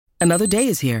Another day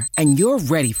is here, and you're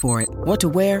ready for it. What to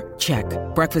wear? Check.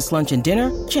 Breakfast, lunch, and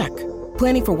dinner? Check.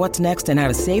 Planning for what's next and how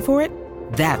to save for it?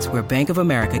 That's where Bank of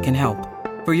America can help.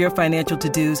 For your financial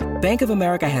to-dos, Bank of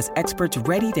America has experts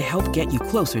ready to help get you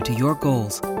closer to your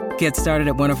goals. Get started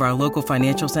at one of our local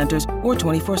financial centers or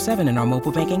 24/7 in our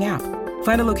mobile banking app.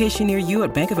 Find a location near you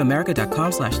at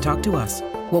bankofamerica.com/talktous.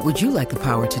 What would you like the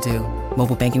power to do?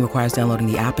 Mobile banking requires downloading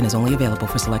the app and is only available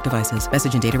for select devices.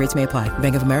 Message and data rates may apply.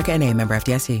 Bank of America N.A., member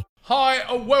FDIC. Hi,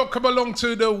 and welcome along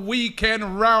to the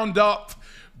Weekend Roundup,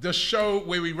 the show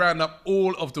where we round up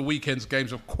all of the weekend's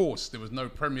games. Of course, there was no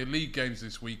Premier League games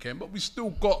this weekend, but we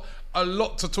still got a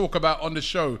lot to talk about on the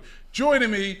show. Joining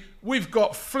me, we've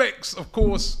got Flex, of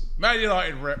course, Man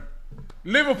United rep,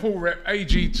 Liverpool rep,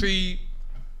 AGT.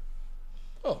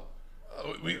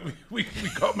 We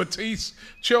got Matisse,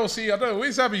 Chelsea. I don't know,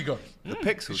 where's Abby gone? The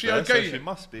pixels. Is she there, okay? So she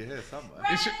must be here somewhere.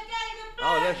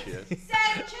 Oh, there she is.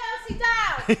 Send Chelsea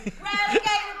down.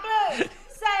 Relegated Blues.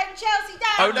 Send Chelsea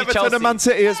down. Oh, never to the Man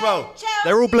City as well.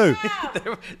 They're all blue.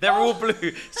 They're all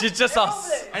blue. She's just us.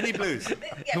 Blue. Any blues? Yeah,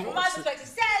 from my perspective,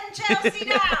 send Chelsea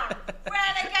down.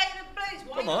 Relegated Blues.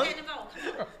 Why are you getting involved?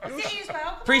 Come on. City as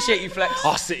well. Appreciate you, Flex.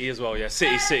 Oh, City as well, yeah.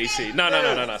 City.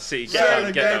 No. City, get down.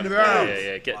 Relegate them down.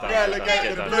 Yeah, get down.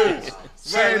 Relegate the Blues.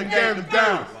 Send them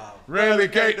down.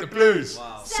 Relegate the Blues.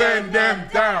 Send them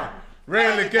down.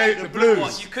 Relegate the Blues.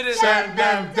 What, you couldn't send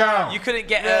them down. You couldn't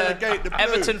get Relegate the an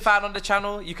Blues. Everton fan on the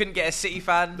channel. You couldn't get a City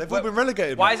fan. They've all been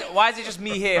relegated. Why is it just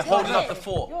me here holding up the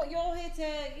fort? You're here to.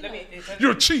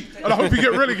 You're a cheat, and I hope you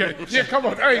get relegated. Yeah, come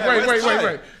on. Hey,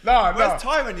 wait. Nah. Where's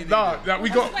Ty when you need him?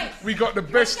 We got the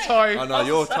best tie. Oh no,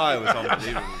 your tie was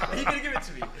unbelievable. Are you gonna give it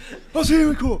to me? What's here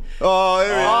we call? Oh,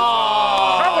 here he is.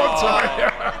 Come on, Ty.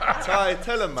 Ty,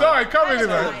 tell him, man. Ty, come in, Tell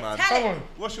man. him. Come on.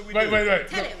 What should we Wait. do?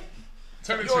 Tell him.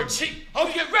 Tell it to You're him. a cheat. How do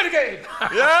you get relegated?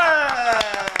 Yeah!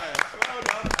 Well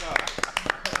done,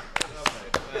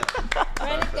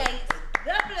 Relegate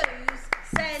the Blues.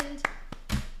 Send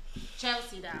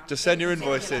Chelsea down. Just send your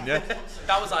invoice in, yeah?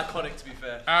 That was iconic, to be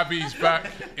fair. Abby's back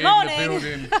in Morning. the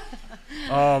building.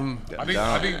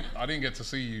 I didn't get to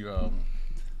see you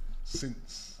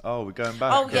since. Oh, we're going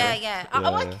back. Oh, yeah. Things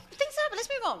happen. Let's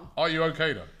move on. Are you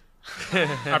okay though?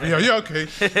 Abby, are you okay?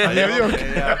 Are you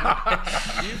okay?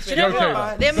 Do you know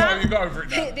what? The amount, you got over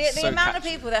it now. the amount of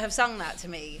people that have sung that to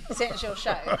me since your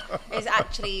show is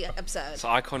actually absurd. It's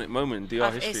an iconic moment in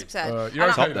DR history. It's absurd. You're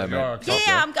And okay, Top there, though. You're mate. okay.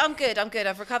 Yeah, I'm good.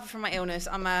 I've recovered from my illness.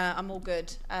 I'm all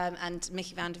good. And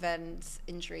Mickey van der Ven's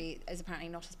injury is apparently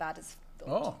not as bad as thought.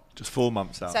 Oh, Just 4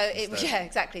 months out. So yeah,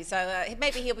 exactly. So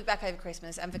maybe he'll be back over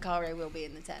Christmas, and Vicario will be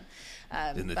in the 10.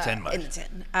 In the 10, mate. In the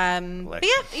 10. But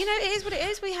yeah, it is what it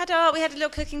is. We had a little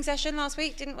cooking session last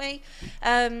week, didn't we?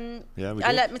 Yeah, we I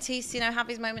did. let Matisse, have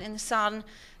his moment in the sun.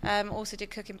 Also did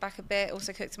cooking back a bit.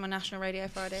 Also cooked him on National Radio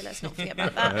Friday. Let's not forget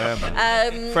about that. Yeah,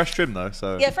 man. Fresh trim though,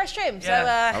 so. Yeah, fresh trim.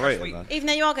 Yeah. So I rate it, man. even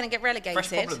though you are going to get relegated, Fresh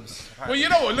problems. well, you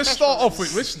know what? Let's start off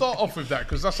with that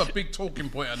because that's a big talking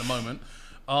point at the moment.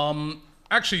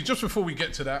 Actually, just before we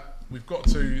get to that, we've got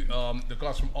to the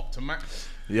guys from Optimax.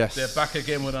 Yes. They're back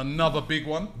again with another big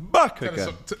one. Back Tell us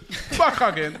again. back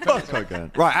again. Back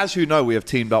again. Right, as you know, we have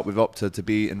teamed up with Opta to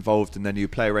be involved in their new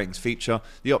player ratings feature,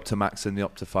 the Optimax and the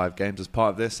Opta 5 games as part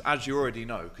of this. As you already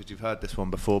know, because you've heard this one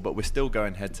before, but we're still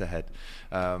going head-to-head,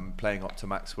 playing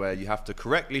Optimax, where you have to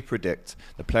correctly predict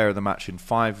the player of the match in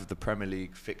 5 of the Premier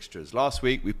League fixtures. Last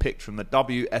week, we picked from the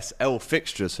WSL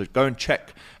fixtures, so go and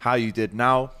check how you did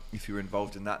now if you were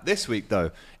involved in that. This week,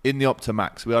 though, in the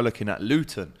Optimax, we are looking at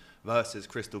Luton versus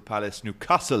Crystal Palace,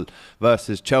 Newcastle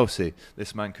versus Chelsea.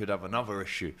 This man could have another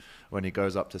issue when he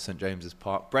goes up to St James's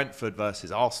Park. Brentford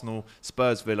versus Arsenal,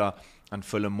 Spurs Villa and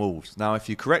Fulham Wolves. Now, if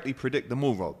you correctly predict them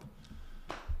all, Rob,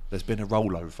 there's been a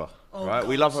rollover, right? God.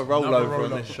 We love a rollover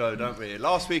on this show, don't we?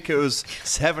 Last week it was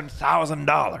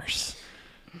 $7,000.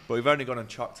 But we've only gone and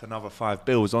chucked another 5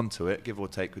 bills onto it, give or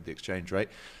take with the exchange rate.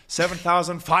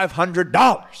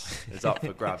 $7,500 is up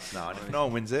for grabs now. And if no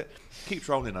one wins it, it keeps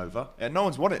rolling over. And no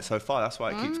one's won it so far, that's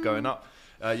why it keeps going up.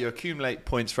 You accumulate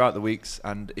points throughout the weeks,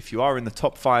 and if you are in the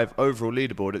top 5 overall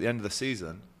leaderboard at the end of the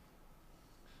season,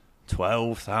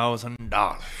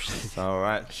 $12,000. All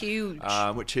right. Huge.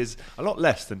 Which is a lot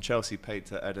less than Chelsea paid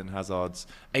to Eden Hazard's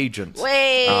agent. So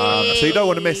Way. you don't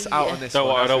want to miss out on this. Don't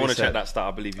one, worry, I as don't we want to said. check that stat,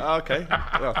 I believe you. Okay.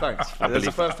 Well, thanks. There's the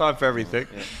believe first time for everything.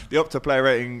 Yeah. The Opta player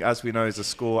rating, as we know, is a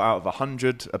score out of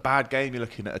 100. A bad game, you're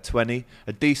looking at a 20.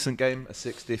 A decent game, a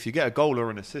 60. If you get a goal or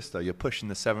an assist, though, you're pushing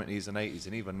the 70s and 80s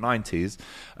and even 90s.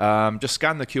 Just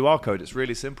scan the QR code. It's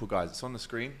really simple, guys. It's on the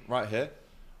screen right here.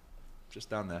 Just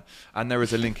down there. And there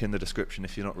is a link in the description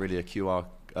if you're not really a QR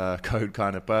code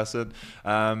kind of person.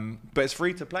 But it's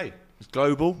free to play. It's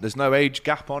global. There's no age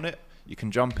gap on it. You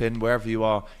can jump in wherever you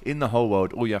are in the whole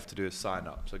world. All you have to do is sign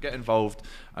up. So get involved.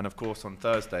 And of course, on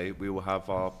Thursday, we will have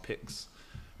our picks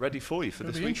ready for you for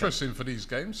this It'll be weekend. interesting for these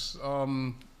games.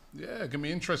 Going to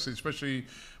be interesting, especially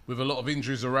with a lot of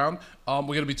injuries around. We're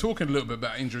going to be talking a little bit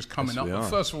about injuries coming up. But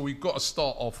first of all, we've got to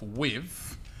start off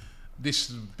with this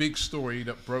big story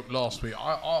that broke last week.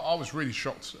 I was really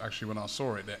shocked, actually, when I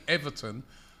saw it, that Everton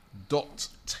docked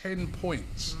 10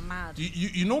 points. Mad.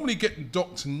 You normally get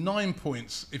docked 9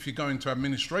 points if you go into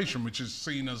administration, which is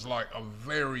seen as like a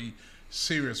very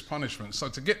serious punishment. So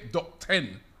to get docked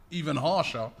 10, even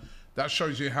harsher, that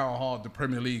shows you how hard the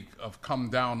Premier League have come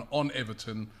down on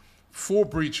Everton for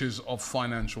breaches of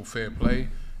financial fair play.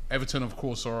 Everton, of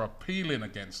course, are appealing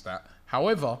against that.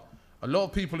 However, a lot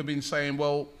of people have been saying,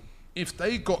 well, if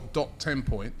they got docked 10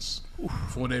 points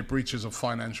for their breaches of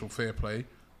financial fair play,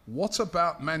 what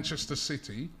about Manchester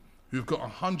City, who've got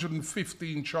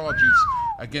 115 charges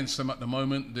against them at the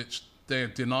moment that they're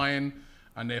denying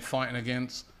and they're fighting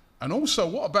against? And also,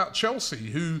 what about Chelsea,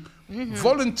 who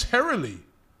voluntarily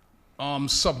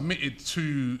submitted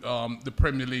to the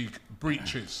Premier League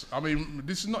breaches? I mean,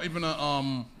 this is not even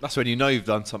a... That's when you know you've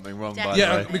done something wrong, by the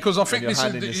way. Because I think this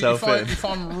is... If in.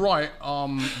 I'm right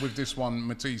with this one,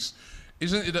 Matisse,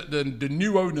 isn't it that the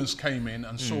new owners came in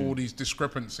and saw all these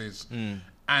discrepancies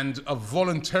and have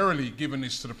voluntarily given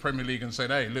this to the Premier League and said,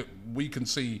 hey, look, we can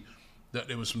see that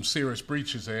there was some serious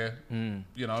breaches here,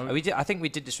 you know? I think we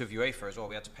did this with UEFA as well.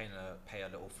 We had to pay a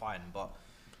little fine, but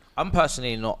I'm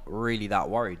personally not really that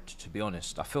worried, to be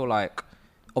honest. I feel like,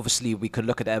 obviously, we could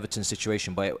look at the Everton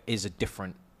situation, but it is a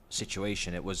different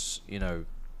situation. It was,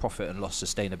 profit and loss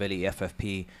sustainability,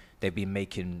 FFP. They've been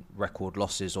making record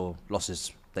losses or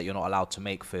losses that you're not allowed to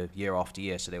make for year after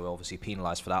year, so they were obviously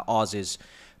penalised for that. Ours is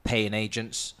paying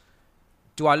agents.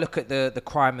 Do I look at the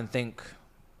crime and think,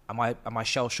 am I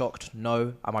shell-shocked?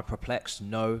 No. Am I perplexed?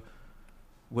 No.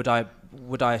 Would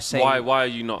I say... Why are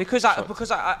you not? Because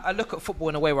I look at football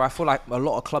in a way where I feel like a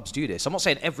lot of clubs do this. I'm not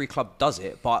saying every club does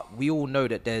it, but we all know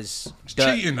that there's... It's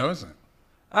cheating though, isn't it?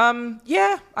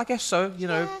 Yeah, I guess so.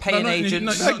 Paying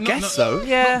agents. I guess so.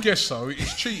 Yeah. Not guess so.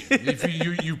 It's cheating.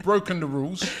 If you've broken the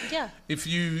rules. Yeah. If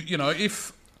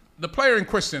if the player in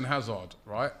question, Hazard,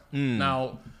 right?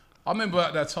 Now, I remember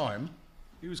at that time,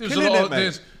 He was killing it,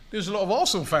 mate. There's a lot of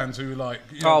Arsenal fans who were like...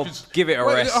 give it a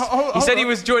rest. He said he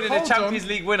was joining the Champions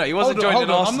League winner. He wasn't joining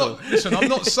Arsenal. I'm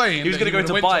not saying he was going to go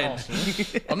to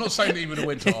Bayern. I'm not saying that he would have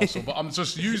went to Arsenal, but I'm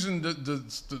just using the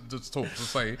talk to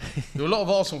say there were a lot of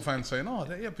Arsenal fans saying,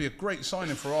 that'd be a great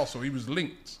signing for Arsenal. He was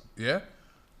linked, yeah?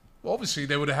 Well, obviously,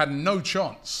 they would have had no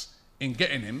chance in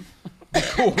getting him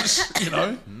because,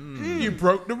 you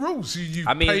broke the rules. You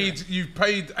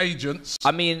paid agents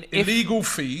illegal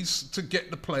fees to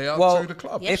get the player to the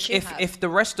club. Yes, if the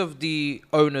rest of the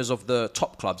owners of the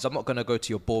top clubs, I'm not going to go to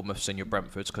your Bournemouths and your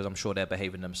Brentfords because I'm sure they're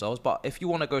behaving themselves, but if you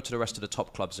want to go to the rest of the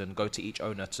top clubs and go to each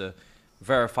owner to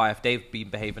verify if they've been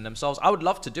behaving themselves, I would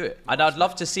love to do it. And I'd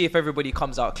love to see if everybody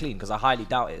comes out clean because I highly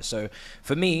doubt it. So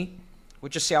for me, we'll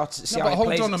just see how it plays. See how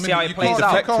it plays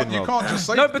out. You can't just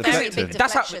say no, that. because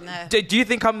that's how. Do you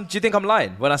think I'm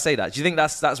lying when I say that? Do you think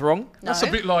that's wrong? That's a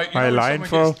bit like Are you lying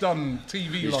for? Gets done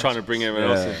TV. He's trying to bring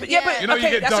everyone else in. Yeah, but you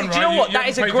get done, do you know what? That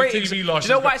is a great. Do you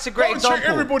know why it's a great example?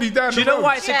 Everybody down. Do you know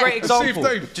why it's a great example?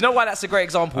 Do Do you know why that's a great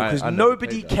example? Because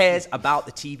nobody cares about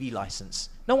the TV license.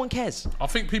 No one cares. I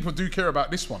think people do care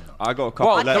about this one, though. I got a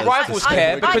couple of letters. The rivals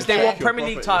care because they want Premier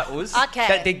League titles Okay.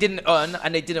 that they didn't earn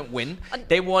and they didn't win.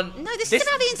 They want... No, this is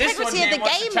about the integrity of the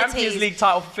game, Champions Matisse. League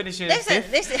title for finishing in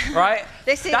fifth, right?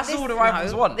 That's all the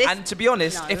rivals want. And to be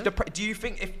honest, do you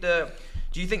think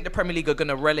the Premier League are going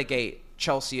to relegate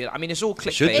Chelsea? I mean, it's all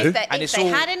clickbait. If they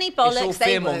had any bollocks, it's all they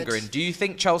fear-mongering. would. Do you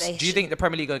think the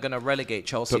Premier League are going to relegate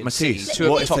Chelsea and Matisse, City to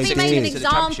what a if top they 6 did? teams to the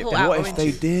Championship? Example What if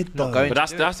they did, though? But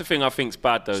That's the thing I think's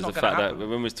bad, though, is the fact that happen. when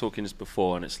we was talking this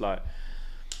before, and it's like,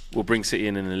 we'll bring City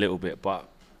in a little bit, but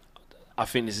I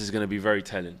think this is going to be very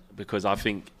telling because I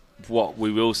think what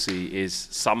we will see is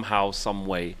somehow, some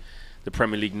way, the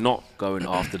Premier League not going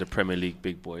after the Premier League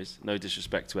big boys. No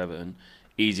disrespect to Everton.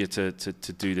 Easier to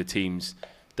do the teams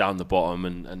down the bottom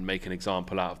and make an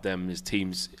example out of them as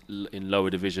teams in lower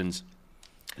divisions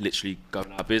literally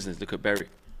going out of business. Look at Bury. Do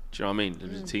you know what I mean?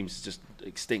 The team's just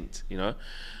extinct,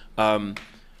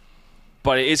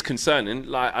 But it is concerning.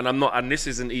 Like, and I'm not. And this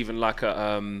isn't even like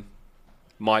a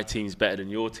my team's better than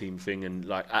your team thing. And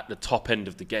like at the top end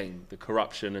of the game, the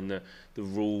corruption and the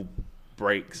rule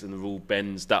breaks and the rule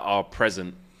bends that are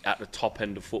present at the top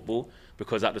end of football.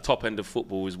 Because at the top end of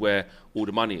football is where all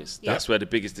the money is. Yep. That's where the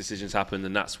biggest decisions happen,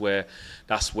 and that's where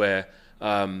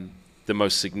the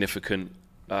most significant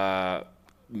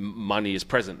money is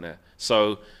present there.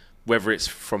 So whether it's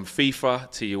from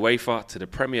FIFA to UEFA to the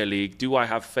Premier League, do I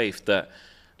have faith that,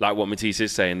 like what Matisse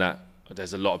is saying, that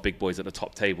there's a lot of big boys at the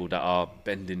top table that are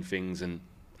bending things? And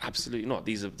absolutely not.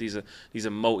 These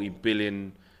are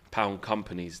multi-billion pound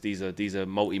companies. These are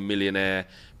multi-millionaire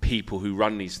people who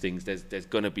run these things. There's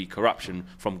going to be corruption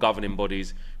from governing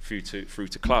bodies through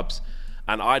to clubs,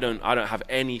 and I don't have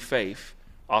any faith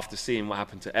after seeing what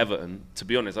happened to Everton. To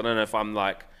be honest, I don't know if I'm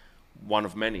like one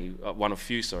of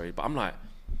few, but I'm like,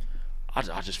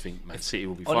 I just think Man City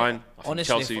will be fine. I think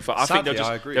honestly, Chelsea will be fine. I think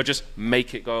they'll just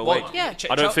make it go away. Yeah.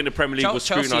 I don't think the Premier League was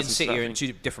Chelsea scrutinised. and City are in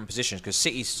two different positions because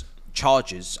City's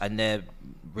charges and they're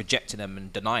rejecting them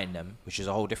and denying them, which is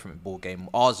a whole different ball game.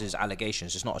 Ours is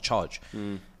allegations; it's not a charge.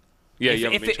 Yeah,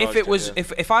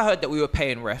 if I heard that we were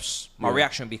paying refs, my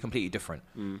reaction would be completely different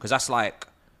because that's like,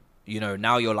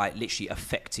 now you're like literally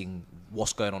affecting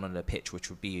what's going on the pitch, which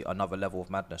would be another level of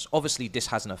madness. Obviously, this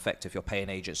has an effect if you're paying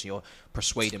agents and you're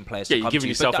persuading players. Yeah, you're giving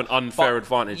yourself an unfair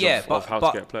advantage of how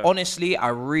to get players. Honestly, I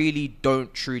really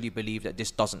don't truly believe that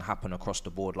this doesn't happen across the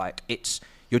board. Like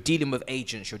you're dealing with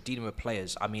agents, you're dealing with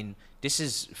players. I mean, this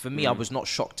is, for me, I was not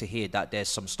shocked to hear that there's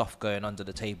some stuff going under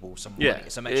the table, some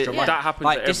extra money. That happens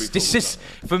like at every this is,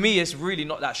 for me, it's really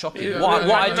not that shocking. We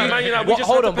just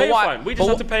have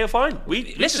to pay a fine.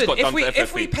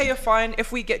 If we pay a fine,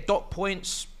 if we get dock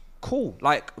points, cool.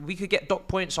 Like, we could get dock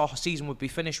points, our season would be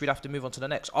finished, we'd have to move on to the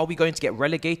next. Are we going to get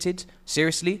relegated?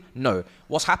 Seriously? No.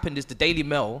 What's happened is the Daily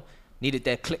Mail needed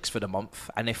their clicks for the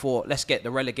month, and they thought, let's get the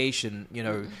relegation,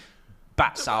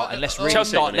 bats out, and let's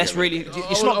really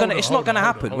it's not gonna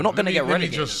happen. We're not gonna get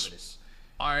relegated.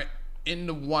 In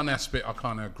the one aspect I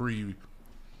kind of agree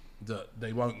that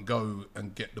they won't go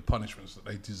and get the punishments that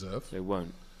they deserve. They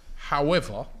won't.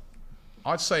 However,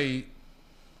 I'd say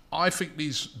I think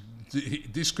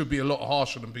this could be a lot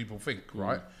harsher than people think,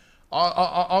 right?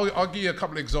 I'll give you a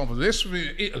couple of examples. This would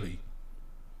be Italy.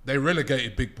 They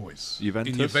relegated big boys.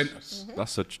 Juventus.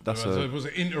 That's Was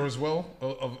it Inter as well?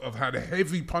 Have had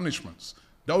heavy punishments.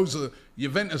 Those are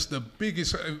Juventus. The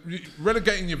biggest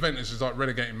relegating Juventus is like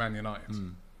relegating Man United.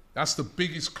 That's the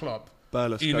biggest club.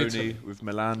 Berlusconi with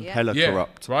Milan, hella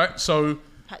corrupt. Right. So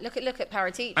look at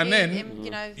Paratici. And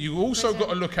then you also got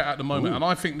to look at the moment, and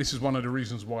I think this is one of the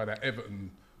reasons why that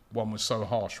Everton one was so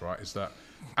harsh. Right, is that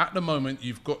at the moment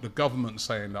you've got the government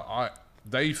saying that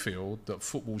they feel that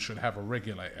football should have a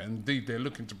regulator. Indeed, they're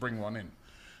looking to bring one in.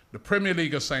 The Premier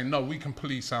League are saying, no, we can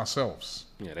police ourselves.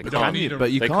 Yeah, they We can't. don't need a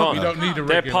But you can't. We don't need a They're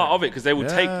regulator. part of it because they will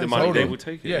take the money. They will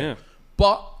take it. Yeah.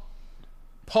 But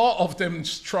part of them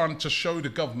trying to show the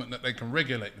government that they can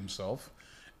regulate themselves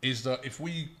is that if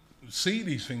we see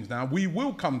these things now, we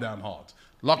will come down hard.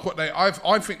 Like what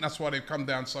I think that's why they've come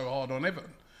down so hard on Everton.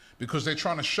 Because they're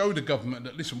trying to show the government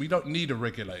that, listen, we don't need a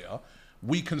regulator.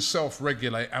 We can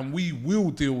self-regulate and we will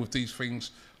deal with these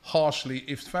things harshly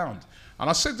if found. And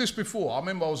I said this before. I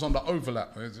remember I was on the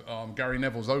Overlap, Gary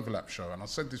Neville's Overlap show, and I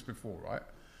said this before, right?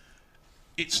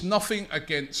 It's nothing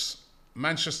against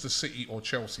Manchester City or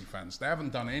Chelsea fans. They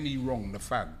haven't done any wrong, the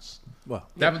fans. Well,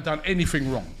 they haven't done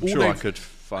anything wrong. I'm sure I could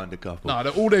find a couple. No,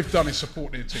 all they've done is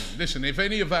support their team. Listen, if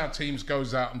any of our teams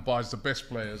goes out and buys the best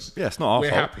players, it's not our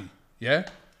we're fault. happy. Yeah?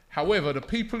 However, the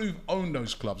people who own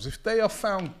those clubs, if they are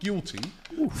found guilty,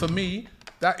 for me,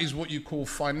 that is what you call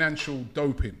financial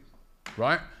doping,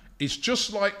 right? It's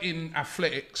just like in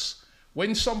athletics,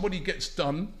 when somebody gets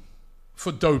done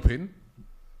for doping,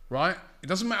 right? It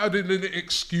doesn't matter the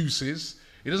excuses.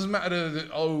 It doesn't matter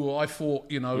I thought,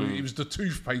 it was the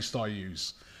toothpaste I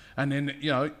use. And then,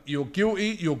 you're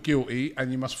guilty,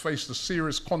 and you must face the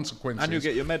serious consequences. And you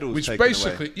get your medals which taken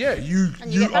basically, away.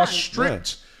 you are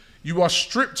stripped. Yeah. You are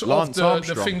stripped of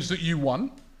the things that you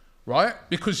won, right?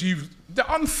 Because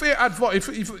the unfair advice.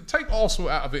 If take Arsenal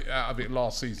out of it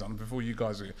last season before you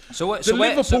guys are here.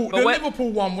 The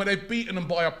Liverpool one where they've beaten them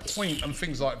by a point and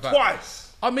things like that.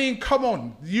 Twice. I mean, come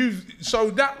on.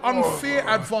 So that unfair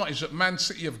advantage that Man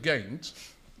City have gained,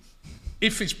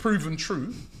 if it's proven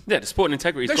true, the sporting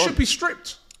integrity is gone. Should be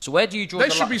stripped. So where do you draw the line?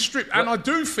 They should be stripped. And I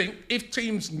do think if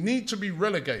teams need to be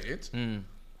relegated,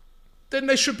 then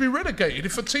they should be relegated.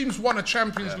 If a team's won a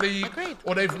Champions League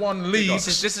or they've won leagues...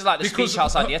 This is like the speech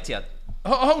outside the Etihad.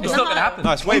 Hold on. It's not going to happen.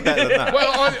 No, it's way better than that.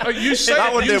 Well, you say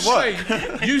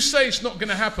that you say it's not going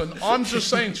to happen. I'm just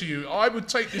saying to you, I would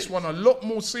take this one a lot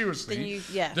more seriously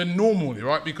than normally,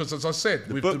 right? Because as I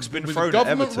said, with the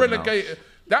government relegated,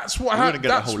 that's what happened.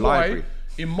 That's why,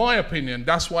 in my opinion,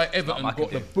 that's why Everton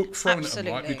got the book thrown at them,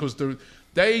 right? Because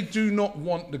they do not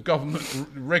want the government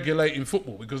regulating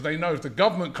football, because they know if the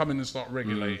government come in and start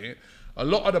regulating it, a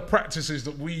lot of the practices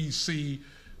that we see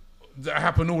that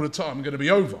happen all the time are going to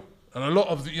be over. And a lot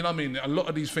of, you know what I mean, a lot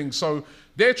of these things. So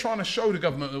they're trying to show the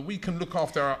government that we can look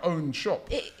after our own shop.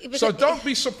 So don't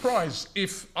be surprised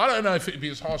if, I don't know if it'd be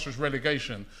as harsh as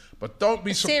relegation, but don't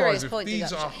be surprised if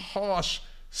these are harsh,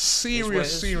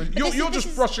 serious. You're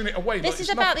just brushing it away. This is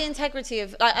about the integrity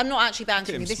of. Like, I'm not actually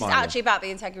bantering you. This is actually about the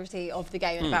integrity of the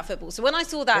game and about football. So when I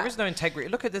saw that, there is no integrity.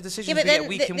 Look at the decisions we get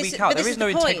week in, week out. There is no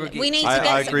integrity. We need to get.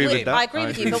 I agree with that. I agree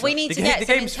with you, but we need to get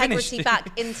some integrity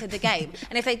back into the game.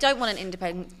 And if they don't want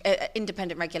an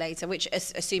independent regulator, which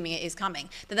assuming it is coming,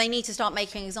 then they need to start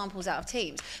making examples out of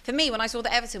teams. For me, when I saw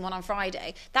the Everton one on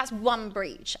Friday, that's one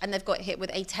breach, and they've got hit with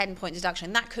a 10-point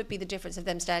deduction. That could be the difference of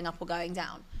them staying up or going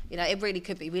down. You know, it really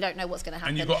could be. We don't know what's going to happen.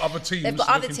 And you've got other teams. They've got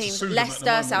other teams,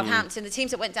 Leicester, Southampton, the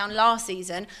teams that went down last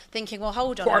season, thinking, well,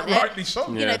 hold on a minute. Quite rightly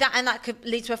so. You know, that could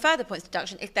lead to a further points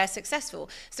deduction if they're successful.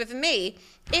 So for me,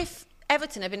 if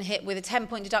Everton have been hit with a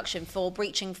 10-point deduction for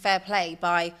breaching fair play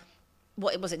by,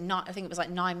 what was it? I think it was like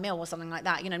 9 mil or something like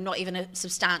that. You know, not even a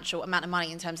substantial amount of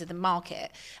money in terms of the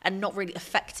market, and not really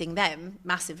affecting them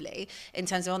massively in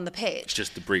terms of on the pitch. It's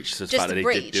just the breach. Just the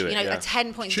breach. You know, a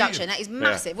 10-point deduction, that is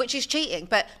massive, which is cheating.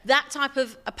 But that type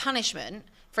of a punishment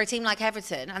for a team like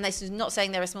Everton, and this is not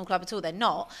saying they're a small club at all, they're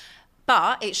not,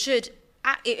 but it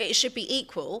should be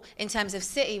equal in terms of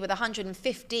City with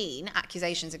 115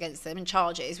 accusations against them and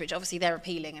charges, which obviously they're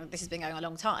appealing, and this has been going a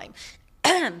long time.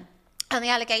 And the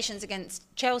allegations against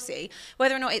Chelsea,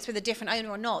 whether or not it's with a different owner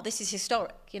or not, this is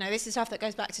historic. You know, this is stuff that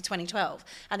goes back to 2012,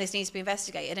 and this needs to be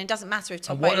investigated. And it doesn't matter if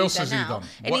Tom Brady's there now.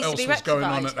 What else was going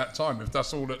on at that time? If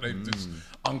that's all that they've just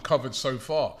uncovered so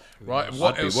far, right?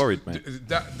 What I'd else? Be worried, mate.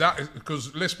 That is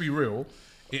because, let's be real,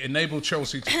 it enabled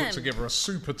Chelsea to put together a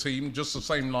super team, just the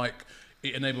same like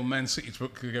it enabled Man City to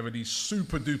put together these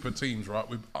super duper teams, right,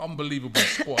 with unbelievable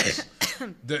squads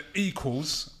that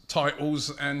equals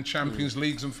titles and Champions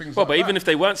Leagues and things like that. Well, but even if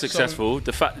they weren't successful,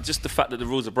 the fact that the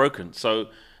rules are broken. So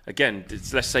again,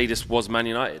 let's say this was Man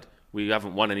United. We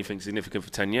haven't won anything significant for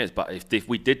 10 years, but if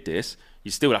we did this,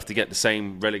 you still have to get the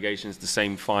same relegations, the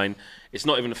same fine. It's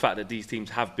not even the fact that these teams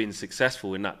have been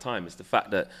successful in that time. It's the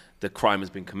fact that the crime has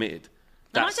been committed.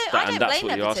 And I don't blame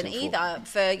Everton either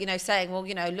for, you know, saying, well,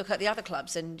 you know, look at the other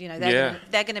clubs and, you know, they're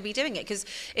going to be doing it. Because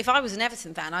if I was an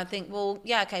Everton fan, I'd think, well,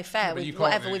 yeah, okay, fair.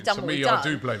 Whatever we've done, what we've done. To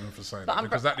me, I do blame them for saying that.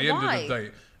 Because at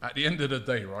the end of the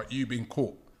day, right, you've been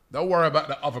caught. Don't worry about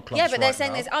the other clubs. Yeah, but they're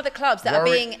saying there's other clubs that are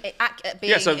being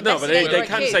investigated. No, but they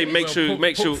can say make sure.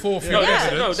 Put forth your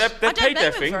evidence. No, they've paid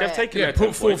their thing. They've taken their 10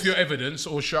 put forth your evidence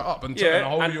or shut up and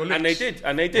hold your lips.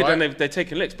 And they did, right? And they've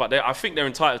taken licks. But I think they're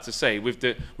entitled to say with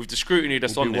the scrutiny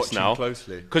that's on this now,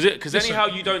 because anyhow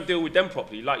you don't deal with them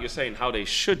properly, like you're saying, how they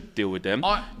should deal with them.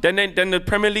 Then the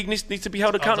Premier League needs to be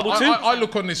held accountable too. I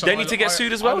look on this. They need to get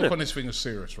sued as well. I look on this thing as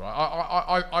serious,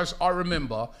 right? I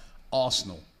remember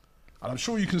Arsenal. And I'm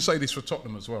sure you can say this for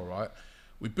Tottenham as well, right?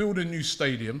 We build a new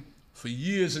stadium for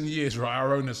years and years, right?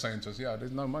 Our owner's saying to us, yeah,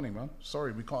 there's no money, man.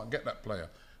 Sorry, we can't get that player.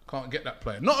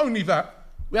 Not only that,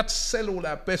 we had to sell all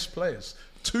our best players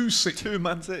to City.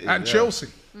 Man City. And Chelsea.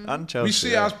 And Chelsea. We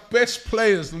see our best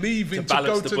players leaving to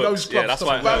go to those clubs to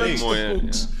balance the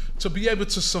books, to be able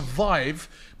to survive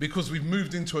because we've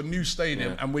moved into a new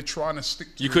stadium and we're trying to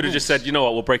stick to You could have just said, you know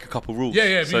what, we'll break a couple rules.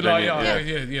 Yeah,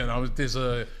 you know, there's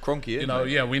a... Cronky, you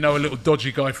know, we know a little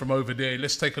dodgy guy from over there.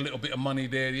 Let's take a little bit of money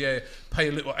there, pay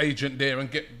a little agent there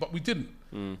and get... But we didn't.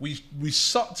 We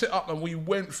sucked it up and we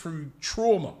went through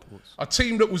trauma. A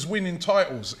team that was winning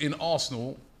titles in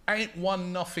Arsenal ain't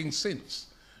won nothing since,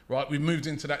 right? We moved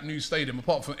into that new stadium,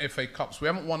 apart from FA Cups. We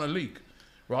haven't won a league,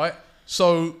 right?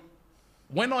 So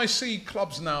when I see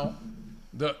clubs now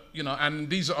that, you know, and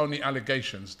these are only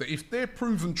allegations, that if they're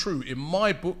proven true, in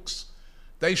my books,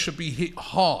 they should be hit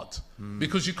hard.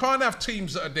 Because you can't have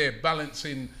teams that are there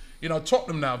balancing, you know,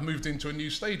 Tottenham now have moved into a new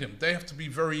stadium. They have to be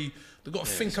very... They've got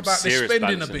to think about their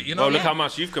spending a bit, you know. Well, look how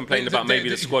much you've complained about maybe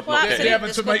the squad not getting it. They're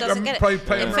having to make them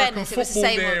play American football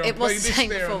there and play this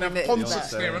there and have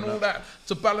concerts there and all that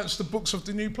to balance the books of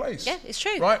the new place. Yeah, it's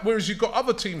true. Right? Whereas you've got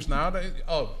other teams now,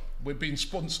 we're being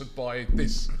sponsored by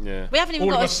this. Yeah. We haven't even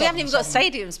got a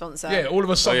stadium sponsor. Yeah, all of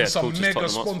a sudden some mega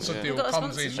sponsor deal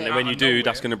comes in. And then when you do,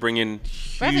 that's going to bring in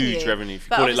huge revenue. If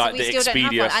you call it like the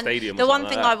Expedia Stadium. The one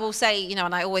thing I will say, you know,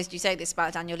 and I always do say this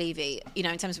about Daniel Levy, you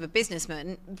know, in terms of a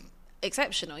businessman,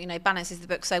 exceptional. You know, balances the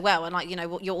book so well, and like, you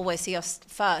know, you'll always see us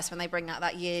first when they bring out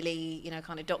that yearly, you know,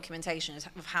 kind of documentation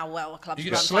of how well a club's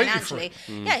run financially.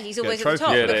 Yeah, he's always at the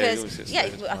top because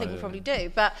I think we probably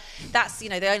do. But that's, you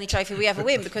know, the only trophy we ever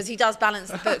win, because he does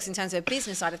balance the books in terms of the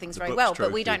business side of things very well.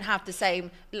 But we don't have the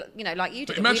same, you know, like you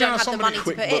do. We don't have the money to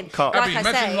put in.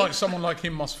 Imagine like someone like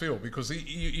him must feel, because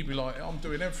he'd be like, I'm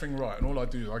doing everything right, and all I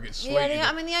do is I get slated. Yeah,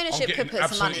 I mean, the ownership could put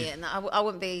some money in. I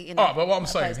wouldn't be, you know. All right, but what I'm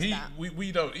saying,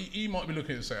 we don't. He might be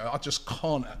looking and say, I just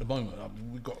can't at the moment.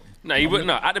 We've got. No, he would.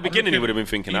 No, at the beginning he would have been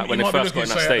thinking that when they first got in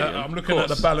that stadium. I'm looking at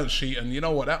the balance sheet, and you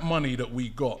know what? That money that we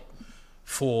got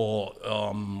for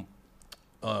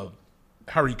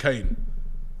Harry Kane,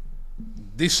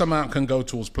 this amount can go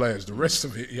towards players. The rest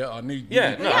of it, I need. We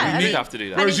have to do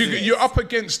that. Whereas you're up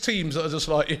against teams that are just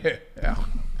like,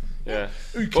 yeah.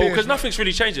 Who cares? Well, because nothing's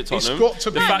really changed at Tottenham. It's got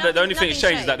to be. The fact that the only thing that's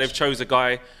changed is that they've chose a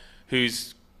guy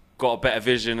who's got a better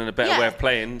vision and a better way of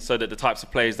playing, so that the types of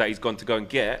players that he's gone to go and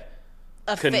get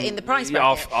fit in the price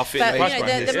bracket. I'll fit in the price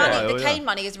bracket. The money, the Kane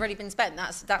money has already been spent.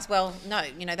 That's well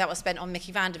known. You know, that was spent on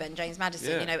Mickey van der Ven, James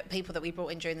Maddison, you know, people that we brought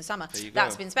in during the summer.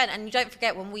 That's been spent. And you don't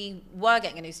forget, when we were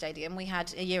getting a new stadium, we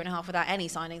had a year and a half without any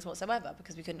signings whatsoever,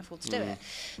 because we couldn't afford to do it.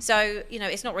 So, you know,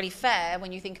 it's not really fair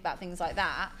when you think about things like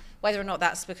that, whether or not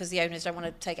that's because the owners don't want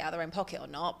to take it out of their own pocket or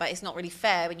not. But it's not really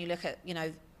fair when you look at, you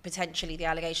know, potentially the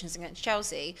allegations against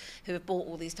Chelsea, who have bought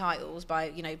all these titles by,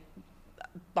 you know,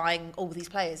 buying all these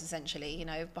players essentially, you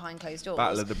know, behind closed doors.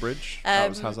 Battle of the Bridge. That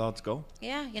was Hazard's goal.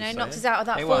 Yeah, you know, knocked us out of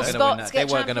that fourth spot. They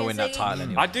weren't going to win that title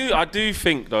anyway. I do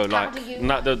think though, like,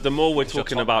 the more we're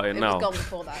talking about it now, was gone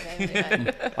before that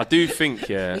anyway. I do think,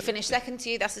 we finished second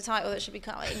to you. That's the title that should be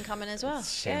incoming as well.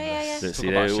 Yeah.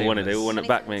 See, they all want it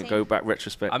back, mate. Go back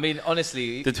retrospect. I mean,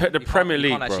 honestly, the Premier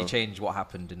League, can't actually change what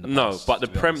happened in the No, past. but the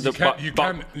Premier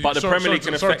League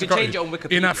can affect. You can change it on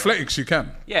Wikipedia. In athletics, you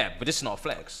can. Yeah, but this is not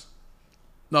athletics.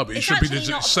 No, but it should be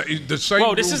the same.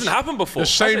 Well, this hasn't happened before. The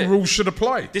same rules should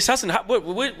apply. This hasn't happened.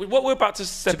 What we're about to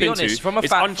step into is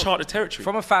uncharted territory.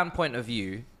 From a fan point of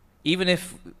view, even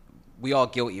if we are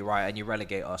guilty, right, and you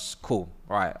relegate us, cool,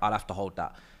 right, I'll have to hold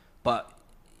that. But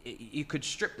you could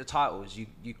strip the titles.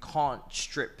 You can't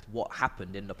strip what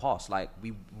happened in the past. Like,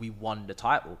 we won the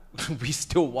title. We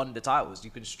still won the titles. You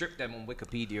can strip them on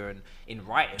Wikipedia and in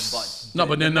writing, but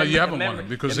you haven't won them,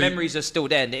 because the memories are still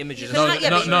there and the images are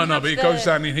but it goes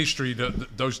down in history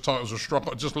that those titles are struck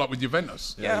off, just like with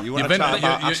Juventus. Yeah, you want to chat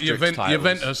about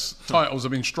Juventus titles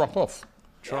have been struck off.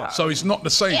 So it's not the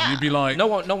same. You'd be like, no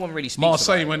one really speaks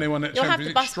Marseille about when they won that You'll have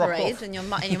Champions the League, bus struck parades off. in your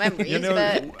memories. You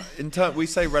know, we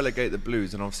say relegate the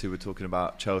Blues, and obviously we're talking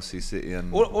about Chelsea, City,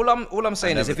 and all I'm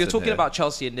saying is, if you're talking here. about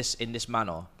Chelsea in this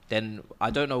manner, then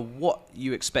I don't know what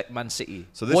you expect Man City.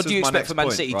 So this what do you is my expect next for Man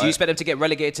point, City? right? Do you expect them to get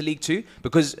relegated to League Two?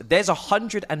 Because there's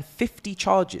 150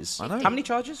 charges. I know. How many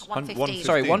charges? 115.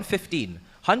 Sorry, 115.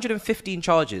 115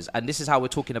 charges, and this is how we're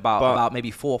talking about maybe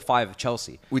 4 or 5 of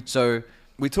Chelsea.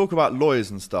 We talk about lawyers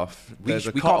and stuff. We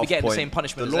can't be getting the same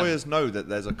punishment as The them. lawyers know that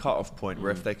there's a cut-off point where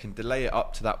if they can delay it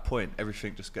up to that point,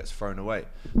 everything just gets thrown away.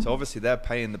 So obviously they're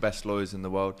paying the best lawyers in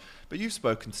the world. But you've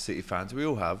spoken to City fans, we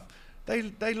all have.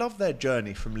 They love their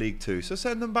journey from League Two, so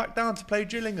send them back down to play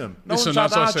Gillingham. Listen,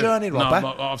 one's had as I said, journey, Robert.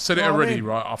 No, I've said it already,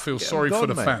 right? I feel sorry for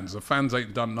the fans. The fans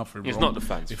ain't done nothing wrong. It's not the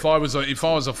fans. If I was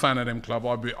a fan of them club,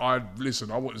 I'd listen.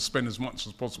 I want to spend as much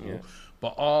as possible. Yeah.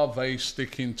 But are they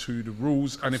sticking to the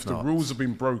rules? And if the rules have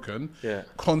been broken,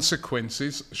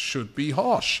 consequences should be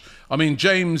harsh. I mean,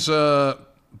 James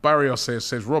Barrios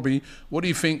says, Robbie, what do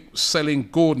you think selling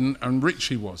Gordon and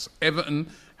Ritchie was?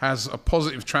 Everton has a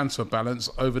positive transfer balance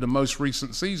over the most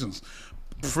recent seasons,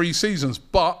 3 seasons,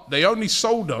 but they only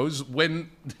sold those when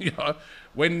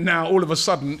now all of a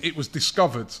sudden it was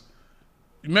discovered.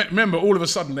 Remember, all of a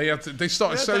sudden they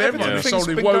started selling everyone. They sold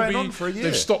Iwobi.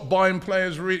 They've stopped buying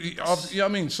players. Really, I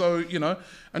mean, so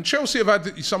and Chelsea have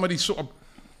had some of these sort of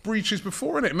breaches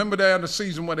before in it. Remember, they had a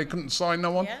season where they couldn't sign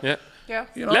no one. Yeah.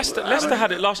 Leicester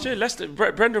had it last year.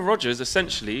 Brendan Rodgers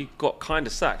essentially got kind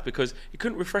of sacked because he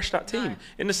couldn't refresh that team.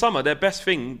 In the summer, their best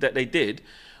thing that they did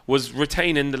was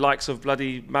retaining the likes of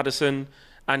bloody Maddison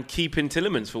and keeping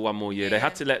Tielemans for one more year. They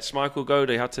had to let Schmeichel go.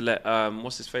 They had to let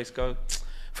what's his face go.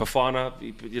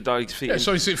 Fofana,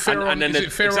 so is it fair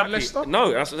on Leicester?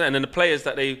 No, that's what I'm saying. And then the players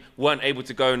that they weren't able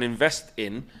to go and invest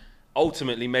in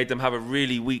ultimately made them have a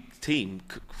really weak team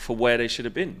for where they should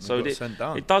have been. So it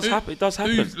does happen. It does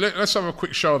happen. Let's have a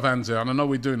quick show of hands here, and I know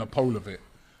we're doing a poll of it.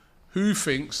 Who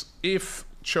thinks if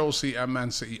Chelsea and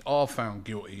Man City are found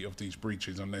guilty of these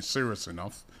breaches and they're serious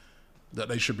enough, that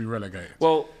they should be relegated?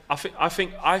 Well, I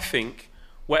think.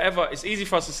 Whatever, it's easy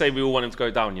for us to say we all want him to go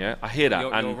down, yeah? I hear that.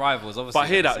 Your rivals, obviously. But I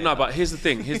hear that. No, but here's the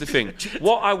thing.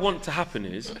 What I want to happen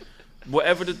is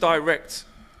whatever the direct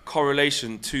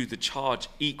correlation to the charge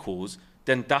equals,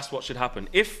 then that's what should happen.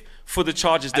 If for the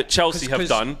charges that Chelsea have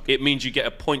done, it means you get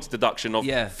a points deduction of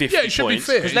 50 it should points.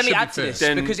 be fair. Because let me add to this,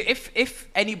 Then because if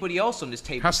anybody else on this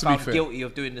table is found guilty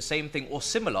of doing the same thing or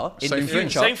similar in the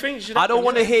future, Same thing. I don't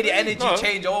want to hear the energy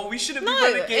change. Oh, we shouldn't be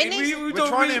relegated. We're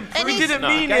trying to improve. We didn't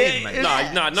mean game, it.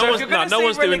 No one's doing that.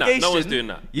 No one's doing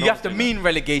that. You have to mean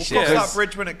relegation. We'll cross that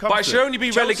bridge when it comes But it should only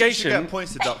be relegation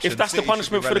if that's the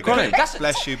punishment for the crime.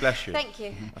 Bless you. Thank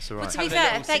you. That's all right. But to be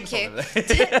fair, thank you.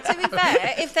 To be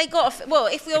fair, if they got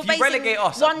if we were basing relegate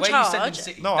us, one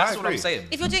charge. No, that's I what agree. I'm saying.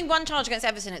 If you're doing one charge against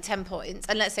Everton at 10 points,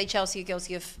 and let's say Chelsea are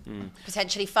guilty of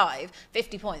potentially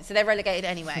 50 points, so they're relegated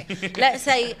anyway. Let's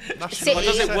say City. But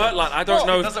does it work like I don't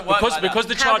know because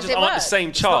the charges aren't the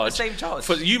same charge. It's not the same charge.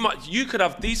 For you could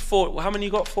have these 4. How many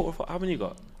you got? 4. How many you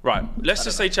got? Right. Let's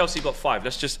just say Chelsea got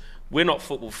 5. We're not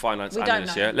football finance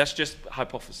analysts, yeah. Let's just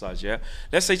hypothesize, yeah.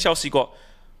 Let's say Chelsea got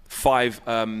 5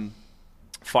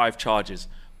 charges,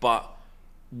 but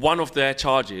one of their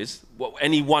charges,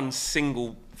 any one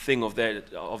single thing of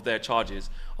their charges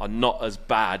are not as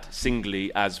bad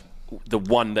singly as the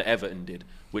one that Everton did,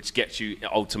 which gets you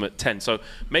ultimate 10. So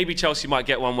maybe Chelsea might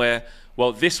get one where,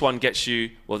 this one gets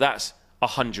you, that's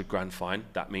 100 grand fine.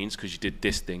 That means because you did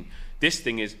this thing. This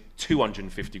thing is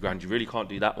 250 grand. You really can't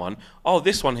do that one. Oh,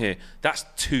 this one here, that's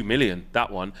 2 million.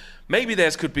 That one. Maybe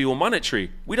theirs could be all monetary.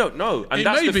 We don't know, and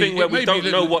that's the thing where we don't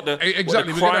know what the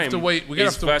crime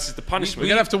is versus the punishment. We're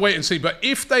gonna have to wait and see. But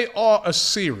if they are as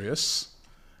serious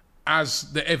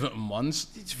as the Everton ones,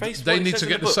 they need to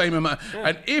get the same amount. Yeah.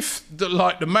 And if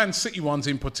the Man City ones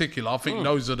in particular, I think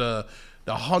those are the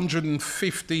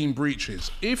 115 breaches.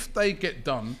 If they get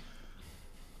done.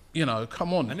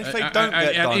 Come on. And if they don't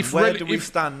get done, where do we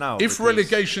stand now? If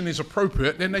relegation is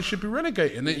appropriate, then they should be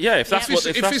relegated. If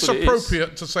it's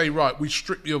appropriate to say, right, we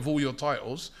strip you of all your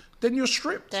titles, then you're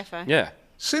stripped. Definitely. Yeah.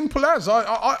 Simple as.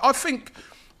 I think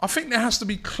there has to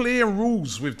be clear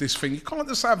rules with this thing. You can't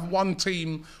just have one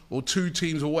team or two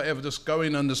teams or whatever just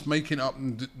going and just making it up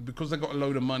because they've got a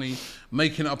load of money,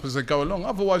 making it up as they go along.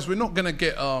 Otherwise, we're not going to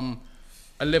get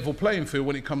a level playing field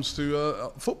when it comes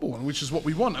to football, which is what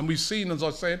we want. And we've seen, as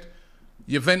I said,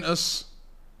 Juventus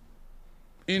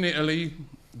in Italy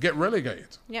get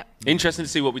relegated. Yep. Interesting to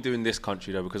see what we do in this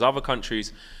country, though, because other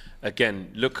countries, again,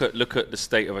 look at the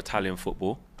state of Italian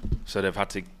football. So they've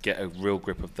had to get a real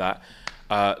grip of that.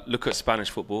 Look at Spanish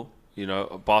football.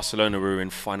 Barcelona were in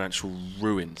financial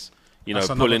ruins.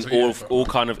 Pulling all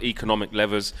kind of economic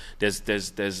levers.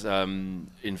 There's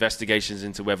investigations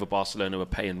into whether Barcelona were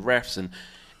paying refs, and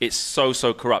it's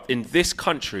so corrupt. In this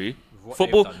country,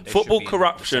 football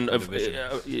corruption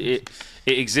it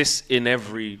exists in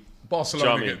every.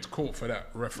 Barcelona get caught for that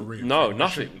referee. No,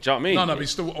 nothing. Do you know what I mean? No, but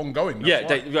it's still ongoing.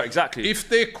 Exactly. If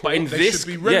they're caught, they should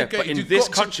be relegated. But in this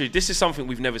country, this is something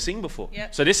we've never seen before.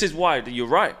 Yep. So this is why you're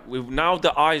right. Now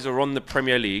the eyes are on the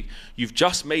Premier League. You've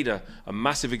just made a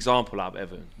massive example out of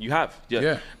Everton. You have.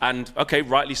 Yeah. And okay,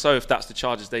 rightly so if that's the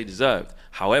charges they deserved.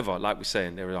 However, like we're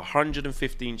saying, there are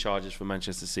 115 charges for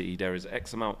Manchester City. There is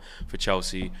X amount for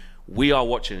Chelsea. We are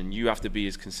watching, and you have to be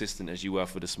as consistent as you were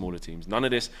for the smaller teams. None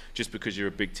of this, just because you're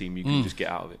a big team, you can just get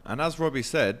out of it. And as Robbie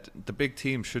said, the big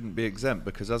teams shouldn't be exempt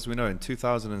because, as we know, in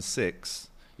 2006,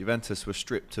 Juventus were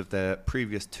stripped of their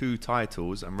previous 2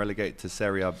 titles and relegated to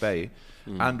Serie B.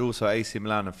 And also AC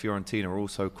Milan and Fiorentina were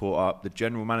also caught up. The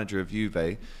general manager of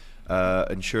Juve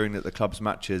ensuring that the club's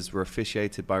matches were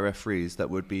officiated by referees that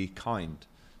would be kind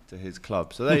to his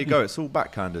club. So there you go. It's all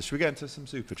backhanders. Should we get into some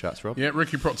super chats, Rob? Yeah,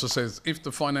 Ricky Proctor says, if the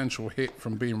financial hit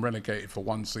from being relegated for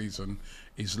one season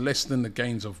is less than the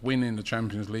gains of winning the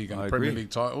Champions League and Premier League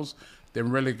titles,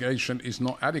 then relegation is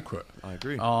not adequate. I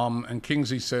agree. And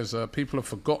Kingsley says, people have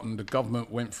forgotten the government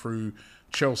went through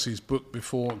Chelsea's book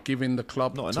before giving the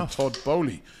club to Todd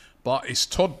Bowley. But it's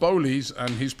Todd Bowley's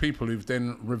and his people who've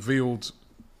then revealed,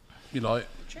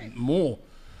 more.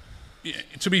 Yeah,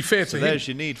 to be fair to him, there's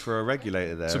your need for a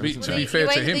regulator there. To be fair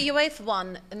to him, the UEFA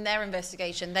one in their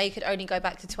investigation, they could only go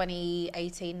back to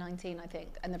 2018-19, I think,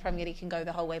 and the Premier League can go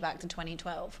the whole way back to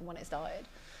 2012 from when it started,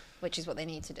 which is what they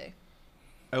need to do.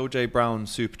 LJ Brown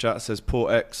super chat says,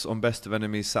 Port X on Best of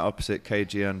Enemies sat opposite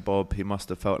KG and Bob. He must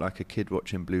have felt like a kid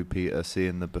watching Blue Peter,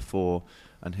 seeing the before,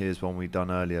 and here's one we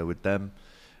done earlier with them.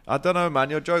 I don't know,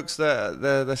 man. Your jokes,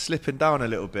 they're slipping down a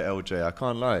little bit, LJ. I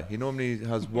can't lie. He normally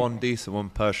has one decent one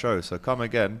per show, so come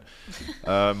again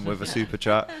with a super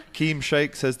chat. Keem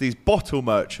Sheikh says, these bottle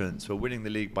merchants were winning the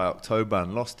league by October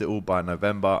and lost it all by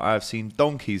November. I have seen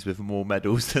donkeys with more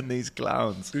medals than these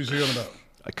clowns. Who's he on about?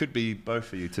 I could be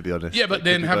both of you, to be honest. Yeah, but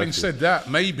then having said that,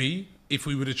 maybe if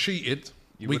we would have cheated,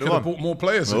 we could have bought more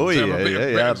players. Oh,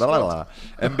 yeah.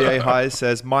 NBA Highs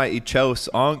says, mighty Chelsea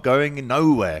aren't going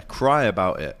nowhere. Cry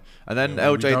about it. And then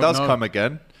LJ does come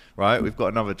again. Right, we've got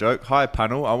another joke. Hi,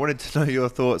 panel. I wanted to know your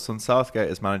thoughts on Southgate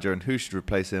as manager and who should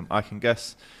replace him. I can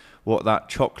guess what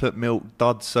chocolate milk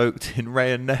dud soaked in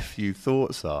Ray and Nephew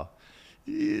thoughts are.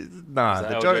 Nah,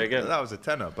 the joke, that was a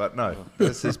tenner, but no,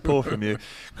 this is poor from you.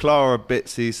 Clara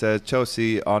Bitsy says,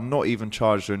 Chelsea are not even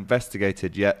charged or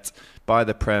investigated yet by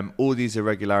the Prem. All these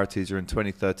irregularities are in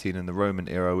 2013 in the Roman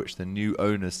era, which the new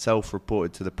owners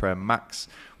self-reported to the Prem. Max,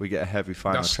 we get a heavy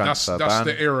fine on transfer ban. That's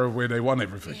the era where they won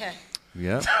everything.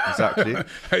 Yeah, exactly.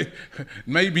 Hey,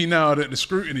 maybe now that the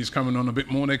scrutiny's coming on a bit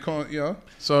more, they can't,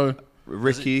 so...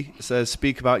 Ricky says,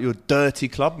 speak about your dirty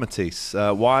club, Matisse.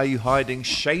 Why are you hiding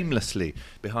shamelessly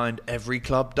behind every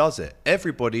club does it?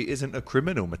 Everybody isn't a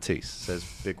criminal, Matisse, says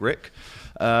Big Rick.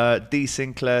 D.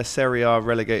 Sinclair, Serie A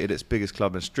relegated its biggest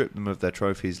club and stripped them of their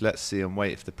trophies. Let's see and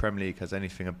wait if the Premier League has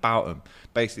anything about them.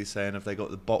 Basically saying if they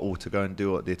got the bottle to go and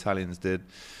do what the Italians did.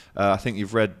 I think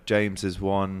you've read James's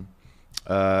one.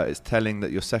 It's telling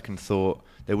that your second thought,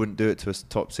 they wouldn't do it to a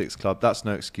top 6 club. That's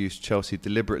no excuse. Chelsea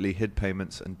deliberately hid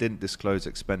payments and didn't disclose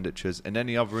expenditures. In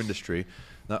any other industry,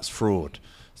 that's fraud,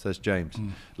 says James.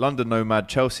 London Nomad,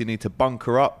 Chelsea need to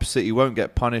bunker up. City won't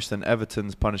get punished, and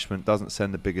Everton's punishment doesn't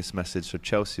send the biggest message, so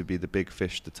Chelsea will be the big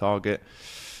fish to target.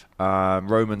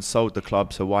 Romans sold the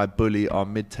club, so why bully our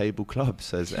mid-table club,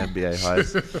 says NBA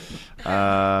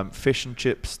Highs. Fish and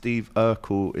chips, Steve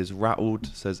Urkel is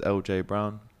rattled, says LJ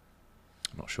Brown.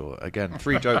 I'm not sure. Again,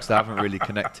 3 jokes that haven't really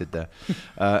connected there.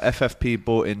 FFP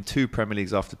bought in 2 Premier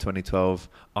Leagues after 2012.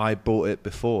 I bought it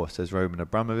before, says Roman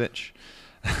Abramovich.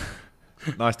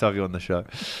 Nice to have you on the show.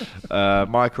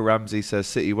 Michael Ramsey says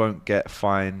City won't get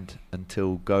fined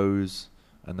until goes.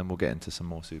 And then we'll get into some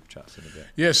more super chats in a bit.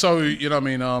 Yeah, so,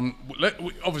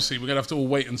 obviously we're going to have to all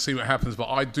wait and see what happens. But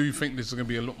I do think this is going to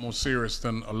be a lot more serious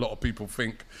than a lot of people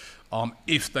think.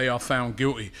 If they are found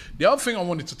guilty. The other thing I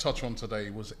wanted to touch on today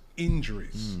was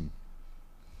injuries.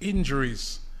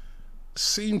 Injuries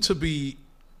seem to be,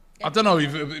 I don't know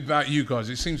about you guys,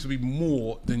 it seems to be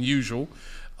more than usual.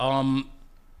 I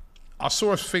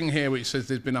saw a thing here where it says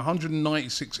there's been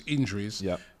 196 injuries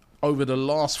over the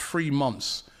last 3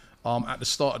 months at the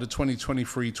start of the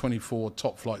 2023-24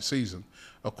 top flight season,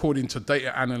 according to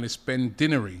data analyst Ben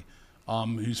Dinnery,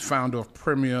 who's founder of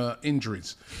Premier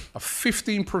Injuries. A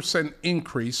 15%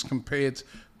 increase compared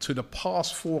to the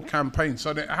past 4 campaigns.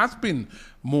 So there has been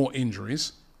more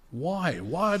injuries. Why?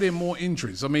 Why are there more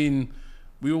injuries? I mean,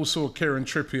 we all saw Kieran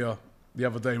Trippier the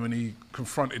other day when he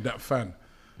confronted that fan.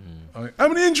 I mean, how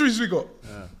many injuries we got?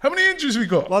 How many injuries we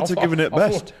got? Lads are giving it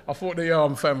best. I thought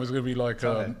the fan was going to be like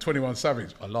 21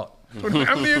 Savage. A lot. How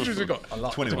many injuries we got? A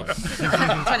lot. 21.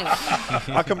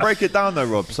 I can break it down though,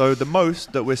 Rob. So the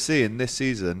most that we're seeing this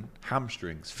season,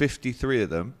 hamstrings, 53 of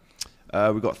them.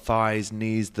 We've got thighs,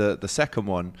 knees. The second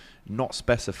one, not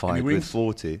specified, with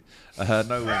 40.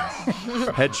 No wings.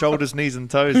 Head, shoulders, knees and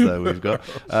toes though we've got.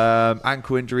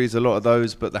 Ankle injuries, a lot of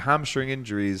those. But the hamstring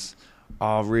injuries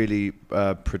are really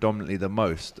predominantly the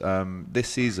most. This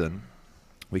season,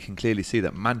 we can clearly see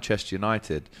that Manchester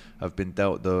United have been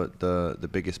dealt the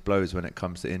biggest blows when it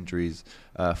comes to injuries.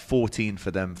 14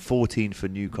 for them, 14 for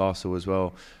Newcastle as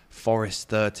well. Forest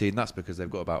 13, that's because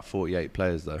they've got about 48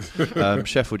 players though.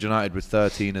 Sheffield United with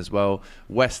 13 as well.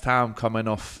 West Ham coming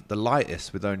off the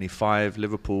lightest with only 5.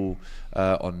 Liverpool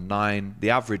on 9. The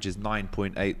average is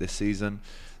 9.8 this season.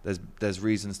 There's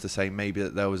reasons to say maybe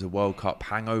that there was a World Cup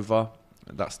hangover.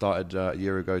 That started a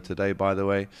year ago today, by the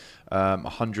way.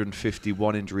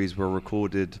 151 injuries were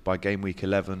recorded by game week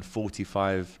 11,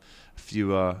 45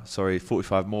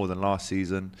 more than last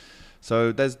season.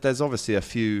 So there's obviously a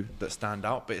few that stand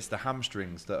out, but it's the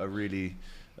hamstrings that are really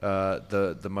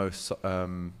the most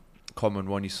common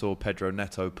one. You saw Pedro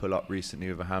Neto pull up recently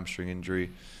with a hamstring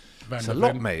injury. It's a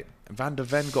lot, mate. Van der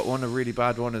Ven got a really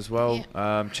bad one as well.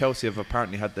 Yeah. Chelsea have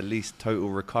apparently had the least total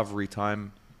recovery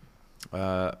time,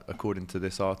 according to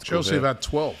this article. Chelsea have had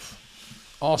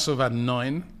 12. Arsenal have had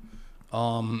 9.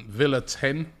 Villa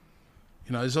 10.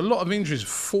 There's a lot of injuries.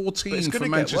 14 for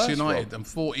Manchester United and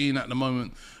 14 at the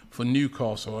moment for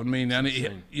Newcastle. I mean, and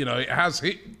it has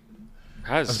hit.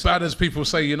 As bad as people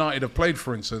say United have played,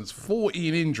 for instance,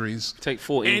 14 injuries. Take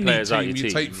 14 players out of your team.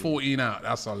 You take 14 out,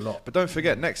 that's a lot. But don't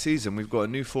forget, next season we've got a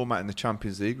new format in the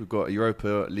Champions League. We've got a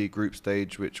Europa League group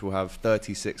stage, which will have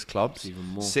 36 clubs. Even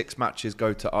more. 6 matches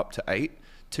go to up to 8.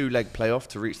 2-leg playoff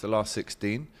to reach the last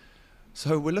 16.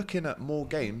 So we're looking at more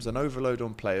games, an overload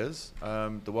on players,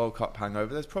 the World Cup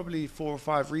hangover. There's probably 4 or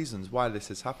 5 reasons why this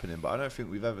is happening, but I don't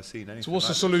think we've ever seen anything. So what's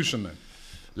the solution then?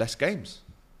 Less games.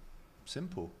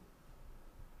 Simple.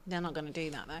 They're not going to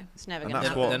do that though. It's never And going to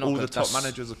that's happen. what all the top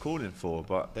managers are calling for,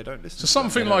 but they don't listen. So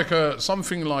something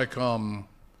like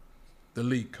the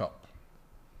League Cup.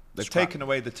 They've taken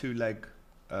away the 2-leg.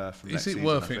 Is it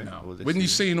worth it now? When you're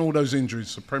seeing all those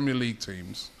injuries to Premier League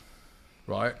teams,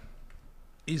 right?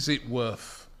 Is it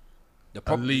worth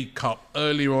a League Cup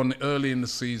early in the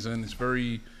season? It's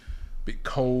very bit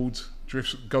cold.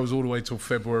 Goes all the way till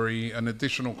February. An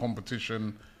additional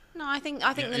competition. No, I think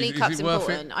the League Cup's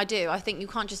important. I do. I think you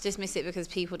can't just dismiss it because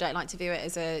people don't like to view it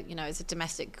as a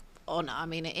domestic honour. I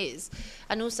mean, it is.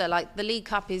 And also, like, the League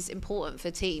Cup is important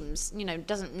for teams. You know, it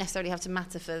doesn't necessarily have to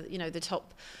matter for, the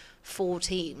top 4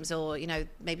 teams or,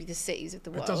 maybe the cities of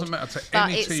the world. It doesn't matter to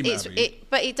any team,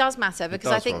 but it does matter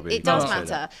because I think it does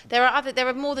matter. There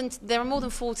are more than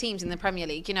 4 teams in the Premier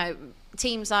League.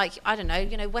 Teams like, I don't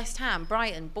know, West Ham,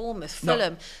 Brighton, Bournemouth,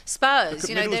 Fulham, Spurs.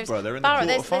 They're in the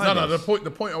quarterfinals. No.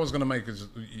 The point I was going to make is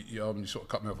you sort of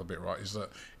cut me off a bit, right? Is that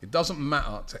it doesn't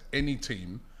matter to any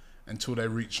team until they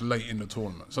reach late in the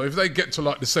tournament. So if they get to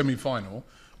like the semi-final,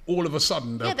 all of a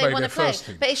sudden they'll play their first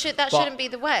team. But that shouldn't be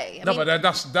the way. But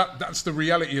that's the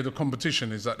reality of the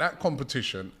competition. Is that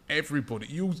competition? Everybody,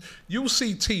 you'll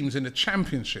see teams in the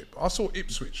Championship. I saw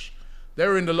Ipswich.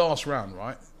 They're in the last round,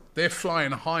 right? They're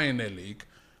flying high in their league.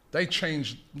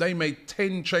 They made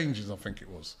 10 changes, I think it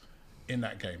was, in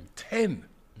that game. 10,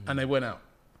 and they went out,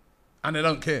 and they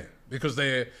don't care because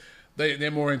they're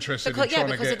more interested in trying to get...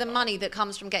 because of the money that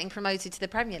comes from getting promoted to the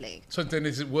Premier League. So then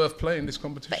is it worth playing this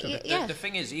competition? The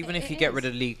thing is, even if you get rid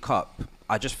of the League Cup,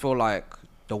 I just feel like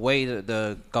the way that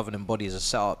the governing bodies are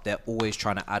set up, they're always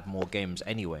trying to add more games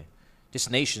anyway. This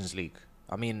Nations League,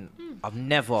 I mean, I've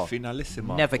never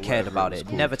cared about it,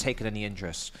 never taken any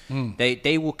interest.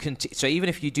 They will continue. So even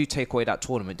if you do take away that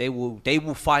tournament, they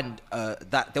will find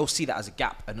that they'll see that as a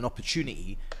gap and an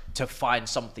opportunity to find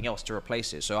something else to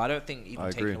replace it. So I don't think even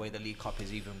taking away the League Cup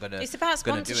is even going to... It's about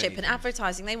sponsorship and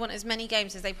advertising. They want as many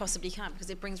games as they possibly can because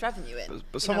it brings revenue in.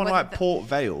 But someone like Port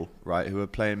Vale, right, who are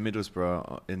playing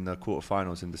Middlesbrough in the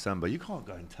quarterfinals in December, you can't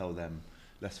go and tell them,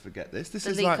 let's forget this. This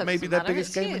is like maybe their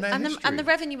biggest game in their history. And the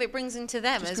revenue it brings into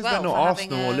them as well. They're not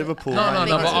Arsenal or Liverpool. No,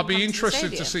 but I'd be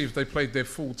interested to see if they played their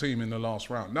full team in the last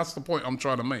round. That's the point I'm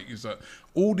trying to make, is that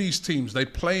all these teams, they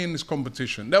play in this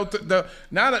competition. Now that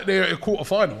they're at a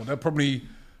quarterfinal, they're probably...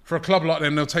 For a club like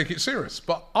them, they'll take it serious.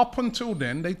 But up until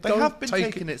then, they don't have been take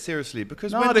taking it seriously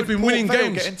because they've been winning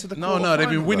games. They've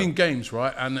been winning games,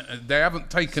 right? And they haven't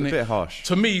taken it. It's a bit harsh.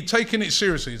 To me, taking it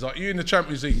seriously is like, you in the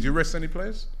Champions League, do you rest any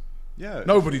players? Yeah.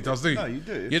 Nobody does, do you? No, you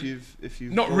do. If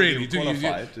you've not really, do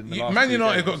you? Man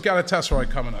United got Galatasaray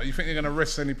coming up. You think they're going to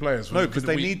rest any players? No, because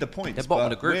they need the points. They're bottom of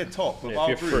the group. We're top of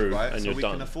our group, right? So we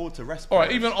can afford to rest players. All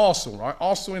right, even Arsenal, right?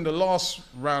 Arsenal in the last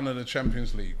round of the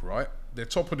Champions League, right? They're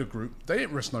top of the group. They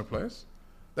didn't rest no players.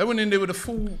 They went in there with a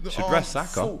full... Should rest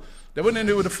Saka. They went in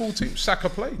there with a full team. Saka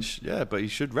played. Yeah, but you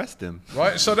should rest him.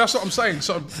 Right? So that's what I'm saying.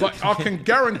 So like, I can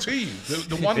guarantee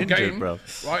the one injured, game... bro.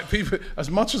 Right? People,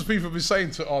 as much as people have been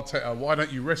saying to Arteta, why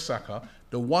don't you rest Saka?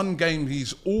 The one game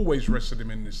he's always rested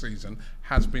him in this season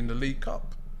has been the League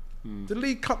Cup. The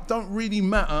League Cup don't really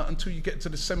matter until you get to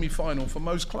the semi-final for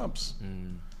most clubs.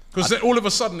 Because all of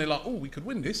a sudden they're like, oh, we could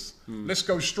win this. Let's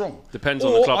go strong. Depends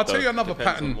on the club. I'll tell you another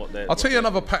pattern. I'll tell you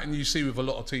another pattern you see with a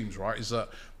lot of teams, right? Is that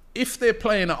if they're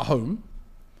playing at home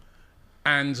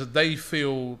and they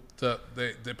feel that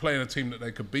they're playing a team that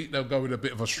they could beat, they'll go with a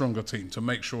bit of a stronger team to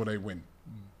make sure they win.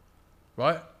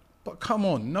 Right? But come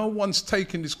on, no one's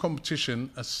taking this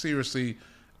competition as seriously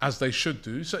as they should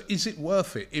do. So is it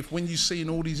worth it if when you're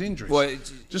seeing all these injuries? Well,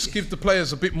 just give the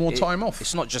players a bit more time off.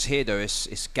 It's not just here though, it's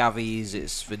Gavi's,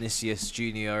 it's Vinicius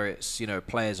Junior, it's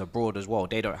players abroad as well.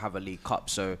 They don't have a League Cup,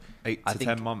 so 8 to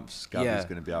 10 months Gavi's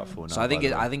going to be out for now. So I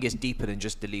think it's deeper than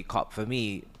just the League Cup. For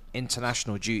me,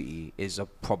 international duty is a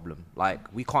problem. Like,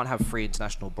 we can't have 3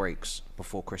 international breaks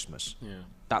before Christmas. Yeah.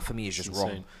 That for me is just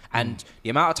wrong. And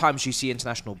the amount of times you see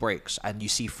international breaks and you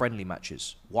see friendly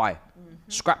matches, why?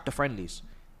 Scrap the friendlies.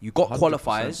 You got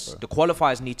qualifiers. Bro. The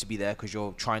qualifiers need to be there because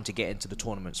you're trying to get into the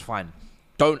tournaments. Fine.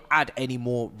 Don't add any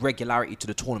more regularity to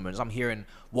the tournaments. I'm hearing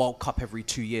World Cup every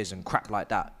 2 years and crap like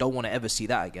that. Don't want to ever see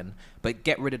that again. But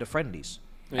get rid of the friendlies.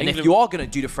 And if you are going to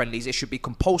do the friendlies, it should be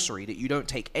compulsory that you don't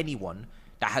take anyone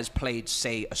that has played,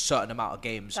 say, a certain amount of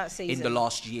games in the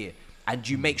last year. And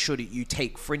you make sure that you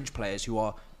take fringe players who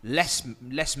are less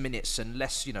minutes and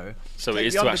less, So it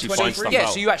is to actually find stuff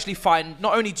out. So you actually find,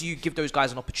 not only do you give those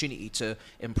guys an opportunity to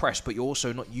impress, but you're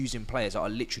also not using players that are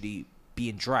literally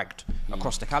being dragged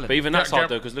across the calendar. But even that's hard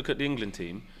though, because look at the England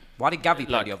team. Why did Gavi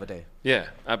play the other day? Yeah,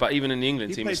 but even in the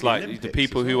England team, it's like the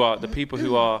people who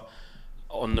are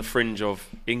on the fringe of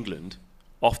England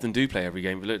often do play every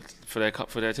game for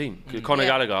their team. Conor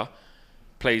Gallagher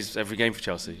plays every game for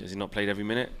Chelsea. Has he not played every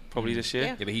minute probably this year?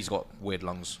 Yeah, but he's got weird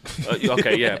lungs.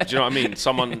 Okay, yeah. But do you know what I mean?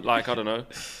 Someone like, I don't know,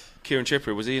 Kieran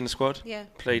Trippier, was he in the squad? Yeah.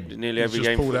 Played nearly every He's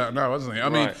game. just pulled out now, hasn't he? I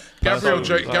mean,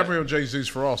 Gabriel Jesus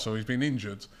for Arsenal, he's been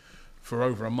injured for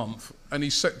over a month, and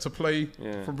he's set to play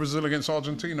for Brazil against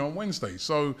Argentina on Wednesday.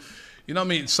 So, you know what I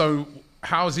mean? So,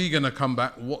 how's he going to come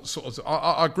back? What sort of?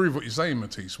 I agree with what you're saying,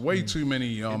 Matisse. Way too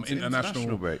many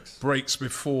international breaks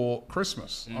before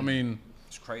Christmas. I mean,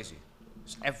 it's crazy.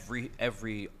 It's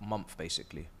every month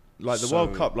basically. Like the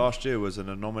World Cup last year was an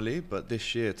anomaly, but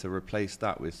this year to replace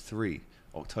that with 3.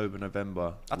 October,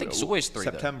 November. I think it's always 3.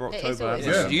 September, though.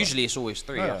 October. Usually it's always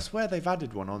 3. I swear they've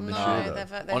added one on this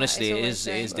year. Honestly, it is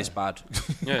this bad.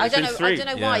 I don't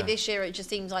know why this year it just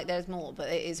seems like there's more, but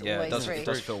it is always 3. It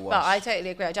does feel worse. But I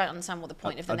totally agree. I don't understand what the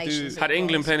point of the Nations Had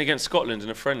England playing against Scotland in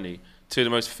a friendly, 2 of the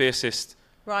most fiercest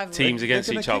teams against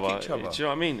each other. Do you know what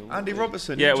I mean? Andy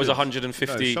Robertson. Yeah, it was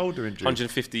 150 shoulder injury.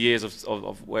 150 years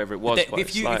of whatever it was.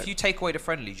 If you take away the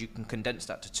friendlies, you can condense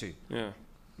that to 2. Yeah.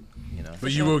 You know,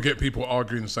 but you will get people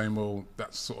arguing saying, well,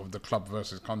 that's sort of the club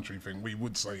versus country thing. We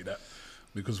would say that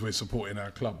because we're supporting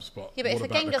our clubs, but yeah, but if a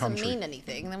game doesn't mean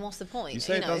anything, then what's the point? You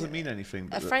say it doesn't mean anything.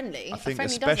 A friendly. I think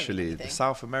especially the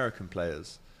South American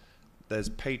players, there's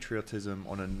patriotism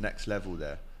on a next level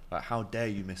there. Like, how dare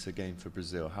you miss a game for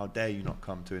Brazil? How dare you not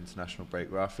come to international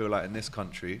break? Where I feel like in this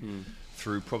country,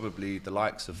 through probably the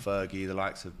likes of Fergie, the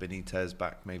likes of Benitez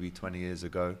back maybe 20 years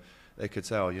ago, they could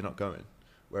say, oh, you're not going.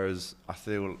 Whereas I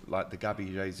feel like the Gabby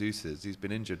Jesus's, he's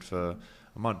been injured for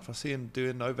a month. I see him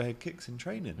doing overhead kicks in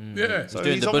training. Yeah, so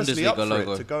he's obviously up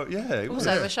for it to go. Yeah.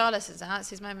 Also, Richarlison is out. It's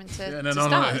his moment to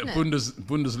start, isn't it?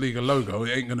 Bundesliga logo. It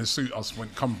ain't going to suit us when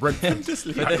come Brentford at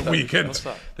the weekend.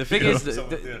 The thing is,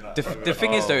 the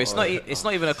thing is though, it's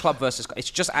not even a club versus. It's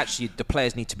just actually the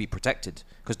players need to be protected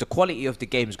because the quality of the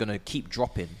game is going to keep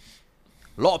dropping.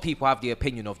 A lot of people have the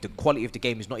opinion of the quality of the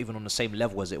game is not even on the same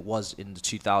level as it was in the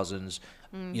 2000s,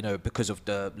 you know, because of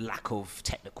the lack of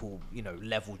technical, you know,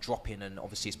 level dropping, and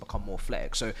obviously it's become more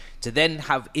athletic. So to then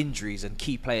have injuries and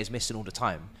key players missing all the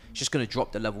time, it's just going to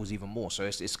drop the levels even more. So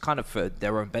it's kind of for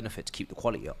their own benefit to keep the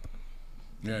quality up.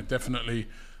 Yeah, definitely.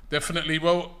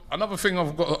 Well, another thing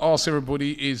I've got to ask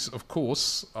everybody is, of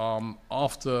course,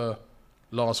 after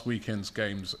last weekend's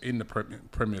games in the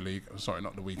Premier League, sorry,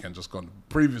 not the weekend, just gone,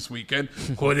 previous weekend,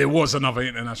 because there was another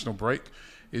international break,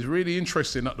 is really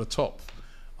interesting at the top.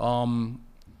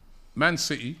 Man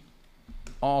City,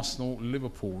 Arsenal,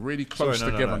 Liverpool, really close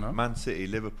together now. Man City,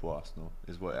 Liverpool, Arsenal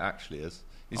is what it actually is.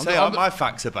 You say, my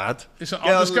facts are bad. I'm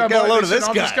just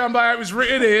going by how it was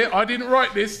written here. I didn't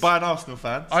write this. By an Arsenal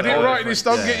fan. I didn't write this.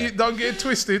 Don't get it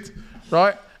twisted,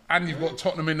 right? And you've got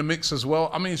Tottenham in the mix as well.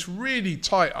 I mean, it's really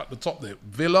tight at the top there.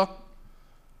 Villa,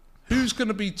 who's going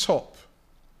to be top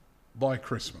by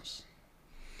Christmas?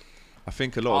 I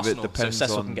think a lot Arsenal, of it depends so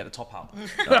Cecil on... can get the top out.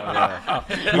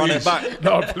 Run it back.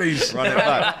 No, please. Run it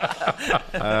back.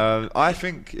 I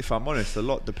think, if I'm honest, a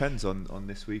lot depends on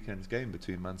this weekend's game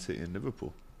between Man City and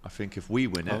Liverpool. I think if we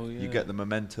win it, you get the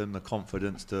momentum, the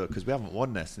confidence to... Because we haven't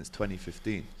won there since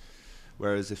 2015.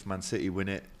 Whereas if Man City win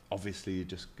it, obviously you're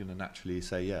just going to naturally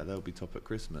say, yeah, they'll be top at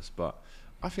Christmas. But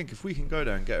I think if we can go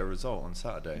there and get a result on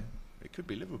Saturday, it could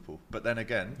be Liverpool. But then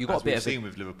again, as we've seen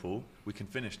with Liverpool, we can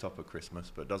finish top at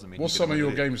Christmas, but it doesn't mean... What's some of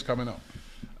your games coming up?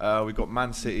 We've got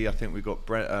Man City, I think we've got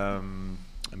Brent...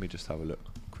 let me just have a look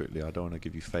quickly. I don't want to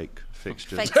give you fake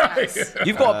fixtures.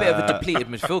 You've got a bit of a depleted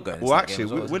midfield going. Well, actually,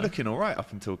 we're looking all right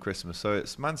up until Christmas. So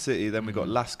it's Man City, then we've got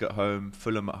Lask at home,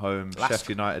 Fulham at home, Sheffield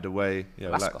United away.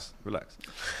 Yeah, relax.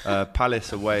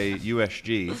 Palace away,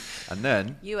 USG. And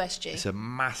then it's a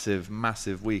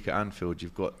massive week at Anfield.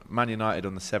 You've got Man United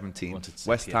on the 17th,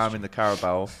 West Ham in the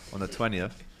Carabao on the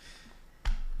 20th.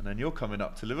 And then you're coming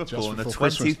up to Liverpool on the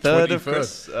 23rd of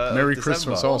December. Merry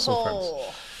Christmas also,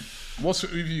 friends.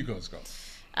 Who have you guys got?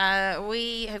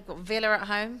 We have got Villa at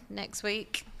home next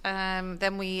week.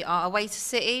 Then we are away to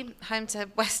City, home to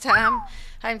West Ham,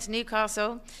 home to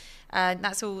Newcastle.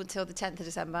 That's all until the 10th of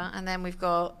December. And then we've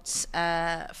got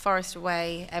Forest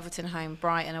away, Everton home,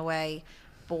 Brighton away,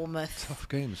 Bournemouth. Tough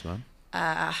games, man.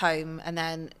 At home. And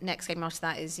then next game after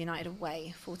that is United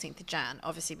away, 14th of Jan.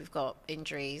 Obviously, we've got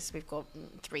injuries. We've got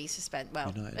 3 suspended.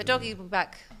 Well, Udogie will be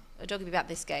back. Udogie will be back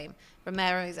this game.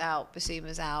 Romero's out,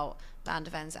 Basuma's out, Van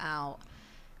der Ven's out.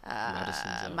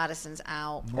 Madison's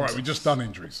out. All right, we've just done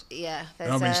injuries. Yeah.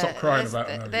 Stop crying about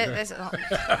it.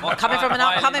 Coming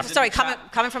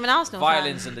from an Arsenal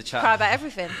Violins fan, in the chat. Cry about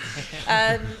everything.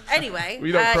 Anyway.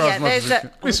 We don't cry as much as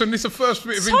listen, this is the first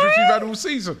bit of injuries we've had all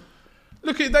season.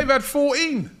 Look at it, they've had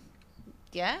 14.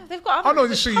 Yeah, they've got other I know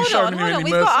you see you showing him any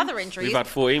We've mercy. got other injuries. We've had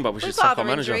 14, but we should We've sack got our other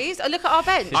manager. injuries. Look at our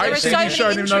bench. I There are see so you many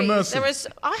showing him injuries. no mercy.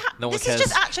 No one this cares. is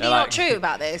just actually not true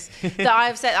about this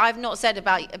that I've not said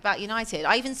about United.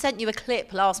 I even sent you a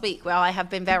clip last week where I have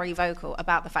been very vocal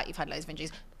about the fact you've had loads of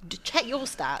injuries. Check your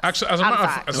stats. Actually, as a and matter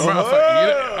facts. of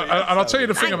fact, and I'll tell you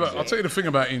the thing Thank about you. I'll tell you the thing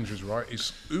about injuries, right?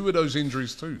 Is who are those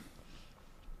injuries to?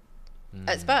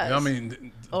 At Spurs. I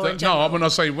mean, Or in no, general? when I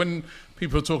say when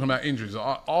people are talking about injuries,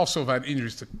 Arsenal have had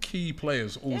injuries to key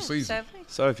players all Yeah, season. so have we.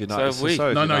 So have United. So have we. So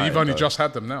have No, United, you've only though. just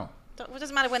had them now. It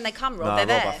doesn't matter when they come, Rob. No, They're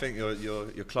Rob, there. I think you're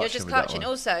clutching. You're just with that clutching. one.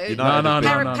 Also, United No, have no, been-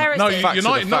 no, no. Perisic- No, Facts are the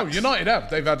United, no, facts. United have.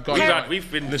 They've had guys.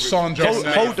 We've been Lissandro decimated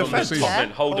and whole from the defence. season.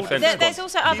 Whole Yeah. defence. There's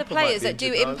also other Keeper might players be that do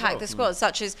injured as impact well. the squad,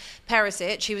 such as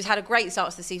Perisic, who has had a great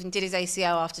start to the season, did his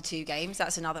ACL after 2 games.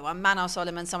 That's another one. Manuel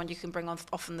Solomon, someone you can bring off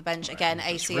from the bench again,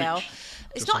 ACL. reach.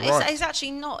 It's Just not. right. It's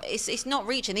actually not. It's not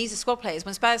reaching. These are squad players.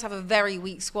 When Spurs have a very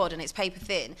weak squad and it's paper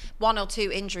thin, 1 or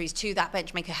 2 injuries to that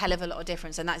bench make a hell of a lot of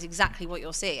difference, and that's exactly what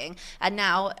you're seeing. And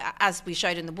now, as we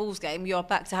showed in the Wolves game, you're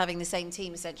back to having the same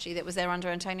team essentially that was there under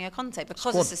Antonio Conte because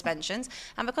Squad. of suspensions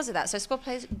and because of that. So squad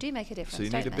players do make a difference. So you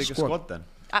don't need a they? bigger squad then.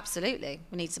 Absolutely.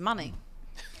 We need some money.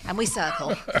 And we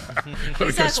circle. We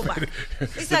we circle back. We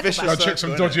circle vicious Go back. check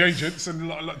some dodgy agents and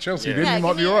like Chelsea Yeah. did, Yeah, you might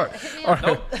give be me all a- right. hit me All up.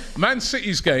 right. Man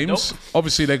City's games,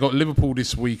 obviously they got Liverpool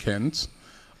this weekend.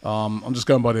 I'm just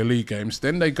going by their league games.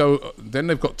 Then they've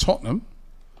got Tottenham.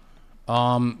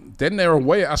 Then they're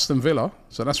away at Aston Villa,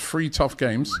 so that's 3 tough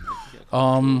games.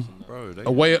 Bro, they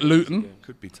Away at Luton.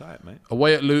 could be tight, mate.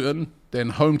 Away at Luton, then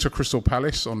home to Crystal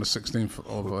Palace on the 16th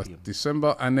of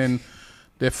December, and then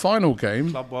their final game.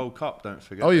 Club World Cup, don't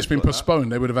forget. Oh, it's they've been got that.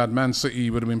 postponed. They would have had Man City,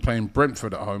 would have been playing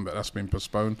Brentford at home, but that's been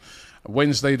postponed.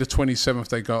 Wednesday, the 27th,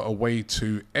 they go away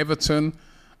to Everton.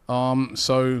 That's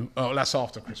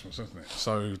after Christmas, isn't it?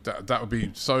 So that would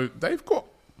be. So they've got.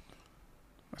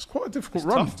 That's quite a difficult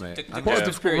run. Tough, mate. The Quite a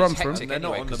difficult run for them. They're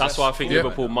not on the That's best why I think Yeah.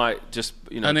 Liverpool might just,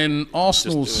 And then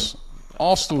Arsenal's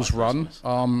run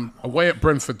away at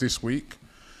Brentford this week,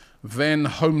 then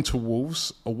home to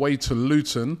Wolves, away to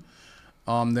Luton.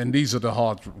 Then these are the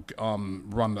hard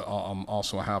run that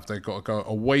Arsenal have. They've got to go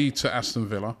away to Aston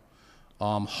Villa,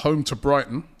 home to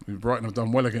Brighton. Brighton have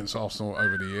done well against Arsenal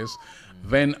over the years.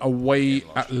 Then away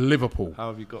at Liverpool. How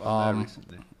have you got on there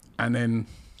recently? And then,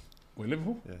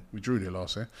 Liverpool? Yeah. We drew there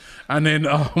last year. And then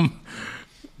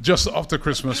just after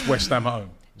Christmas, West Ham home.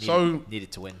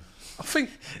 Needed to win. I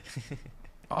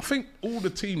think all the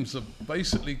teams have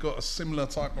basically got a similar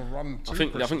type of run. To I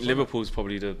think Christmas, Liverpool's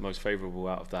probably the most favourable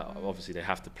out of that. Obviously, they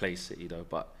have to play City though,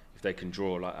 but if they can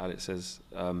draw, like Alex says,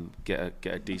 get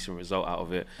a decent result out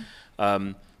of it.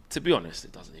 To be honest,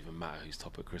 it doesn't even matter who's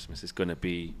top at Christmas. It's going to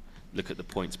be. Look at the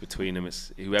points between them.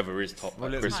 It's whoever is top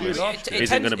at Christmas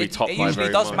isn't going to be top It by usually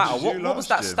very does much. matter. Did you What was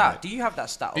that last year, stat? mate? Do you have that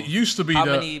stat? It used to be how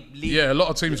that. many league Yeah, a lot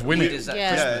of teams win leaders it. at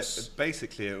Yeah. Christmas?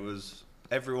 Basically it was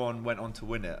everyone went on to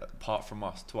win it apart from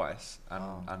us twice,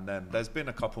 and then there's been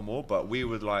a couple more, but we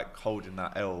were like holding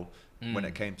that L when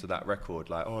it came to that record.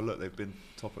 Like, oh look, they've been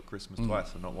top at Christmas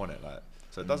twice and not won it. Like,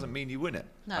 so it doesn't mean you win it,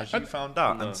 No. as you found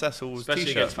out, and Cecil's Especially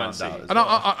T-shirt against Man found City. out. As And,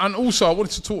 well. and also, I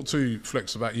wanted to talk to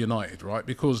Flex about United, right?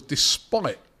 Because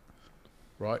despite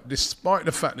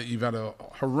the fact that you've had a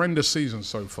horrendous season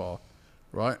so far,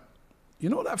 right?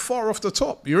 You're not that far off the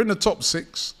top. You're in the top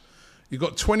 6. You've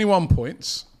got 21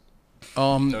 points.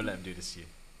 Don't let them do this to you.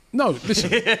 No, listen,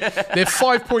 they're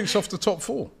 5 points off the top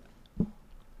 4,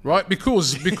 right?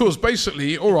 Because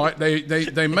basically, all right,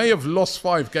 they may have lost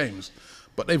 5 games,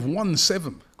 but they've won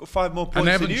 7. Got 5 more And points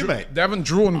they than haven't, you, mate. they haven't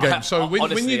drawn games. So when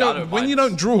Honestly, you I don't don't when you mind.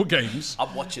 don't draw games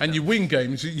I'm watching and them. you win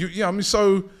games, I mean,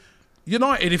 so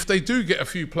United, if they do get a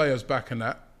few players back in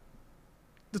that,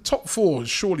 the top 4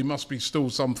 surely must be still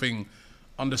something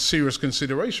under serious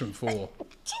consideration for.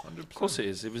 Of course it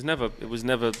is. It was never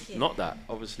not that.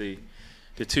 Obviously,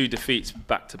 the 2 defeats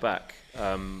back to back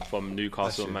from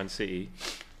Newcastle and Man City.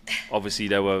 Obviously,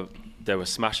 there were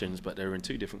smashings, but they were in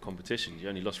 2 different competitions. You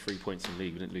only lost 3 points in the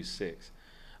league. We didn't lose 6.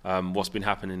 What's been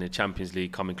happening in the Champions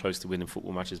League, coming close to winning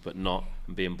football matches, but not,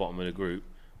 and being bottom of the group,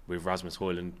 with Rasmus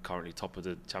Højlund currently top of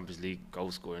the Champions League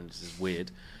goal scoring. This is weird.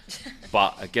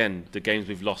 But again, the games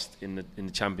we've lost in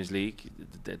the Champions League,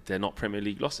 they're not Premier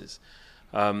League losses.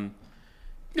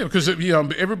 Yeah, because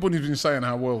everybody's been saying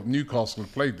how well Newcastle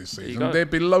have played this season. They're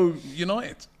below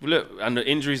United. Look, and the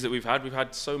injuries that we've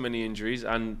had so many injuries,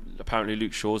 and apparently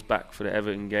Luke Shaw's back for the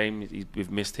Everton game.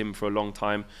 We've missed him for a long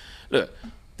time. Look,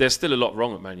 there's still a lot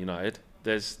wrong at Man United.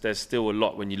 There's still a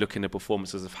lot when you look in the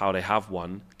performances of how they have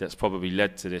won that's probably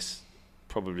led to this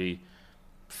probably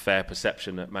fair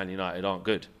perception that Man United aren't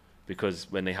good. because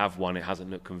when they have won, it hasn't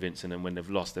looked convincing, and when they've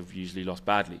lost, they've usually lost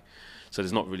badly. So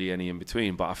there's not really any in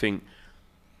between. But I think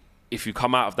if you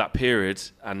come out of that period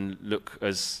and look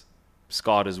as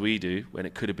scarred as we do, when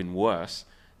it could have been worse,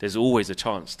 there's always a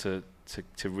chance to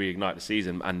reignite the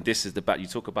season. And this is the batch. You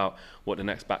talk about what the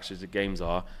next batches of games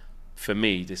are. For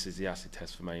me, this is the acid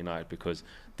test for Man United, because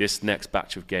this next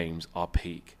batch of games are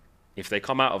peak. If they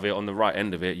come out of it on the right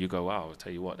end of it, you go, wow, I'll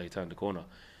tell you what, they turned the corner.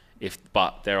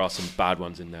 But there are some bad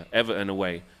ones in there. Everton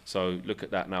away. So look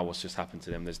at that now, what's just happened to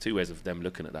them. There's two ways of them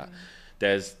looking at that.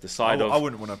 There's the side of... I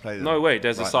wouldn't want to play them. No way.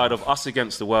 There's right the side now. of us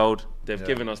against the world. They've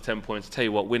given us 10 points. Tell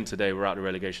you what, win today, we're out the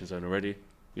relegation zone already.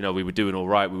 You know, we were doing all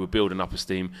right. We were building up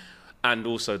esteem. And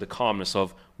also the calmness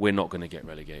of, we're not going to get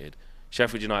relegated.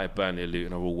 Sheffield United, Burnley, and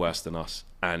Luton are all worse than us.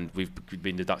 And we've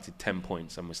been deducted 10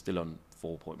 points and we're still on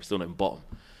 4 points. We're still not in bottom.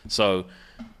 So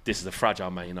this is a fragile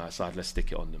Man United side. Let's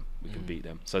stick it on them. We can beat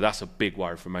them. So that's a big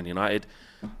worry for Man United.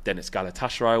 Then it's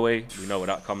Galatasaray away. We know what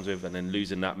that comes with. And then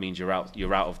losing that means you're out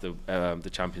of the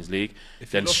Champions League.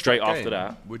 Then straight after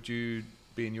that, would you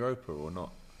be in Europa or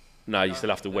not? No, you still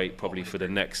have to wait probably for the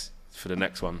next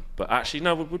one. But actually,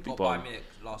 no, it would be Bayern.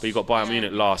 But you got Bayern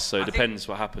Munich last, so it depends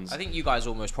what happens. I think you guys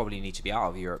almost probably need to be out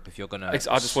of Europe if you're going to...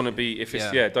 I just want to be...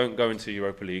 don't go into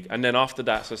Europa League. And then after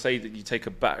that, so say that you take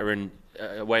a battering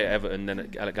away at Everton, then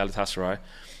at Galatasaray,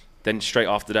 then straight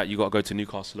after that, you got to go to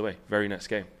Newcastle away, very next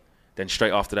game. Then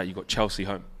straight after that, you got Chelsea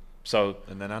home. So...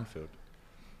 And then Anfield.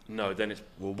 No, then it's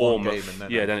Bournemouth.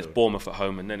 Then it's Bournemouth at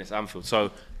home, and then it's Anfield. So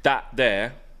that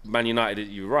there... Man United,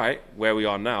 you're right, where we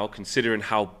are now, considering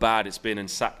how bad it's been, and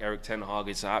sack Eric Ten Hag,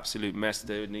 it's an absolute mess.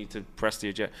 They would need to press the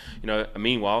eject. You know, and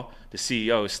meanwhile, the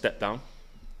CEO has stepped down.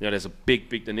 You know, there's a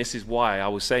big, and this is why I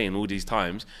was saying all these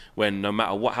times, when no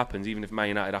matter what happens, even if Man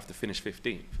United have to finish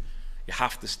 15th, you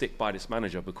have to stick by this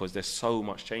manager, because there's so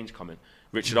much change coming.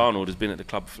 Richard Arnold has been at the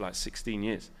club for like 16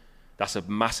 years. That's a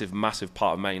massive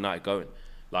part of Man United going.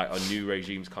 Like, a new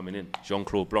regime's coming in.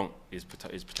 Jean-Claude Blanc is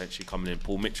potentially coming in.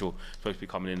 Paul Mitchell is supposed to be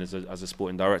coming in as a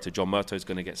sporting director. John Murtough's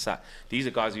going to get sacked. These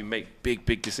are guys who make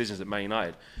big decisions at Man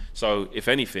United. So, if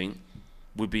anything,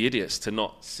 we'd be idiots to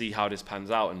not see how this pans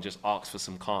out and just ask for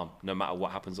some calm, no matter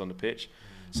what happens on the pitch.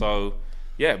 So,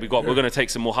 yeah, we're going to take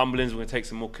some more humblings, we're going to take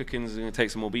some more cookings, we're going to take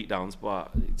some more beatdowns.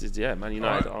 But, Man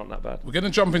United aren't that bad. We're going to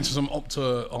jump into some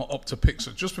Opta picks.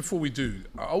 Just before we do,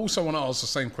 I also want to ask the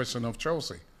same question of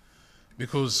Chelsea.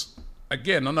 Because,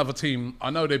 again, another team, I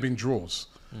know they've been draws,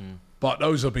 but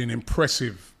those have been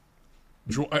impressive.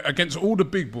 Against all the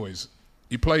big boys,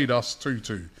 you played us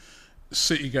 2-2.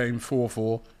 City game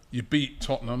 4-4. You beat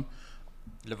Tottenham.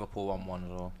 Liverpool 1-1 as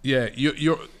well. Yeah,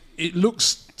 it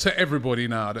looks to everybody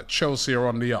now that Chelsea are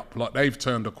on the up, like they've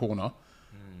turned a corner.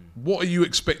 What are you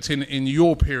expecting in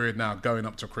your period now going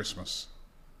up to Christmas?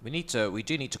 We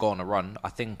do need to go on a run. I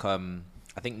think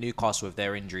Newcastle, with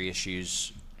their injury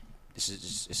issues...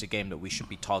 It's a game that we should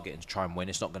be targeting to try and win.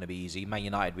 It's not going to be easy. Man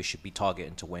United, we should be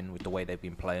targeting to win with the way they've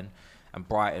been playing. And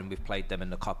Brighton, we've played them in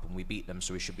the cup and we beat them,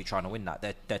 so we should be trying to win that.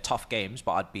 They're tough games,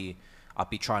 but I'd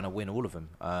be trying to win all of them.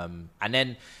 And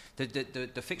then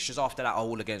the fixtures after that are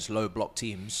all against low block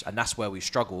teams, and that's where we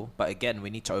struggle. But again, we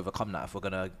need to overcome that if we're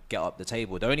going to get up the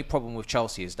table. The only problem with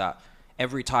Chelsea is that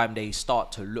every time they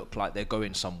start to look like they're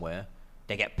going somewhere,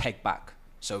 they get pegged back.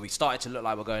 So we started to look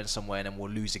like we're going somewhere and then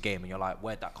we'll lose a game and you're like,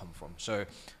 where'd that come from? So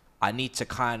I need to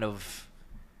kind of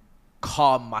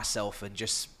calm myself and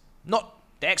just not...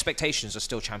 The expectations are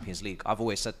still Champions League. I've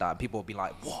always said that. And people will be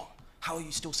like, what? How are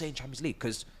you still saying Champions League?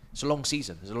 Because it's a long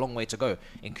season. There's a long way to go.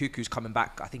 Nkunku's coming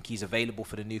back. I think he's available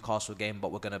for the Newcastle game,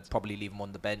 but we're going to probably leave him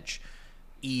on the bench,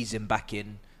 ease him back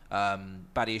in.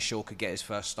 Badia Shaw could get his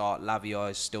first start. Lavia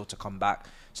is still to come back.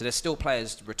 So there's still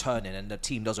players returning and the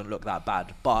team doesn't look that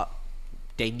bad. But...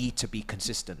 they need to be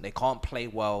consistent. They can't play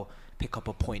well, pick up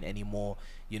a point anymore,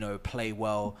 play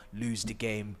well, lose the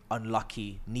game,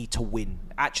 unlucky, need to win.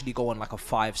 Actually go on like a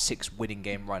 5-6 winning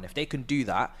game run. If they can do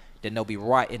that, then they'll be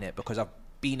right in it, because I've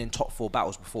been in top 4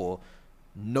 battles before.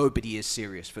 Nobody is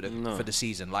serious for the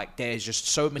season. Like, there's just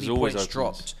so many points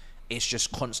dropped. It's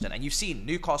just constant. And you've seen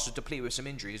Newcastle depleted with some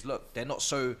injuries. Look, they're not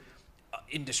so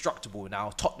indestructible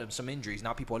now. Tottenham, some injuries.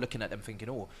 Now people are looking at them thinking,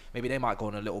 maybe they might go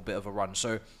on a little bit of a run.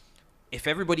 So if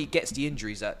everybody gets the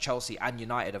injuries that Chelsea and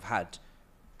United have had,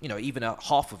 even a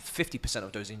half of 50%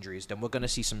 of those injuries, then we're going to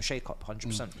see some shake-up,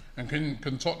 100%. And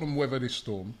can Tottenham weather this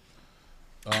storm?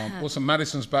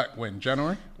 Maddison's back when?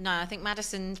 January? No, I think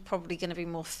Maddison's probably going to be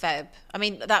more Feb. I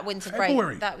mean, that winter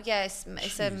February. break. It's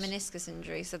a meniscus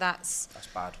injury, so that's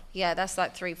bad. Yeah, that's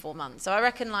like 3-4 months. So I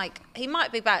reckon he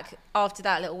might be back after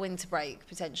that little winter break,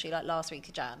 potentially, like last week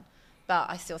of Jan. but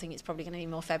I still think it's probably going to be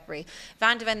more February.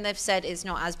 Van de Ven, they've said, is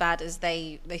not as bad as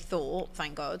they thought,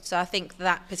 thank God. So I think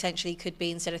that potentially could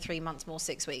be, instead of 3 months, more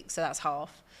 6 weeks. So that's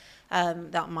half.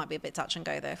 That might be a bit touch and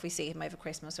go, though, if we see him over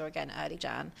Christmas or again early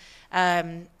Jan.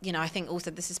 You know, I think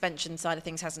also the suspension side of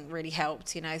things hasn't really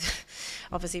helped. You know,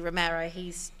 obviously Romero,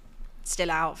 he's still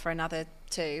out for another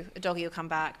 2. Doggy will come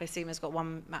back. Basuma's got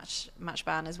 1 match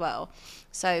ban as well.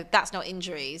 So that's not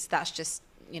injuries. That's just,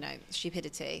 you know,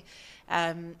 stupidity.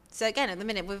 So again, at the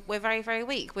minute, we're very, very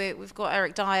weak. We've got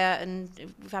Eric Dyer and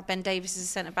we've had Ben Davies as a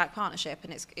centre-back partnership,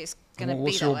 and it's going to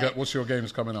be that way. What's your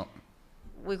games coming up?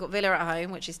 We've got Villa at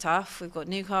home, which is tough. We've got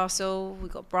Newcastle. We've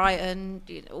got Brighton.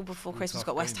 You know, all before Christmas, we've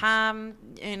got West Ham.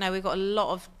 You know, we've got a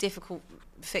lot of difficult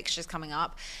fixtures coming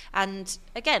up. And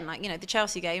again, like, you know, the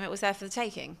Chelsea game, it was there for the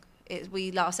taking.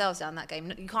 We let ourselves down that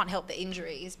game. You can't help the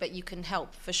injuries, but you can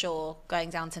help for sure going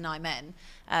down to 9 men.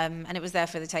 And it was there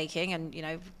for the taking. And, you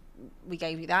know, we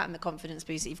gave you that, and the confidence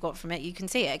boost that you've got from it, you can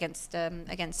see it against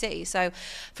City. So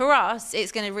for us,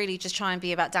 it's going to really just try and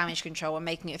be about damage control and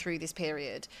making it through this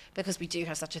period, because we do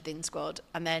have such a thin squad.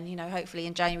 And then, you know, hopefully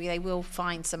in January they will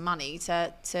find some money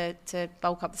to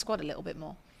bulk up the squad a little bit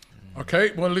more. Okay,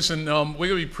 well listen, we're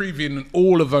going to be previewing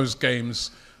all of those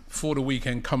games for the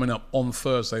weekend coming up on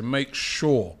Thursday. Make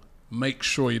sure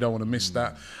you don't want to miss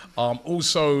that.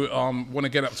 Also, want to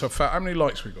get up to how many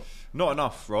likes we got? Not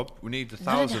enough, Rob. We need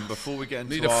 1,000 before we get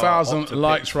into need our 1,000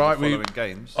 likes, right? Following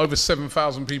games. Over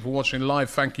 7,000 people watching live.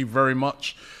 Thank you very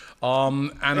much.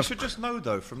 And they should just know,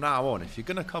 though, from now on, if you're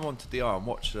going to come onto DR and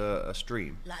watch a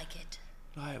stream, Like it.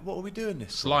 like, what are we doing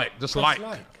this? Just like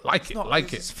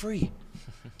it. It's free.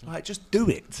 Like, just do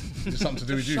it. It's something to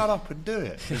do with you. Shut up and do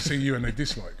it. They see you and they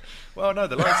dislike. Well, no,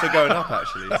 the likes are going up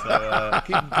actually, so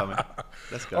keep them coming.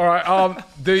 Let's go. All right,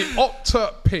 the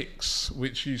Opta picks,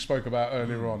 which you spoke about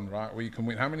earlier on, right? Where you can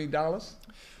win how many dollars?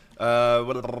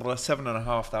 $7,500.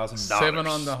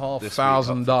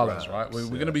 $7,500, right? We're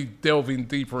going to be delving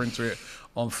deeper into it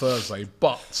on Thursday,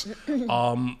 but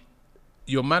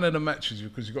your man of the match is,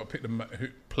 because you've got to pick the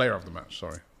player of the match.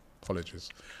 Sorry, apologies.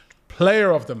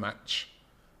 Player of the match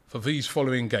for these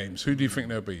following games. Who do you think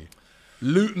they'll be?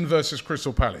 Luton versus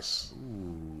Crystal Palace.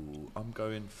 Ooh, I'm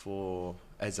going for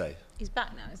Eze. He's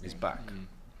back now, isn't he? He's back.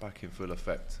 Back in full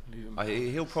effect.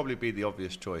 He'll probably be the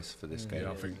obvious choice for this game.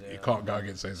 Yeah, I think you can't go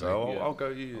against Eze. So I'll go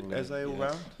Eze all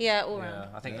round. Yeah, all round.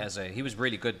 I think Eze. He was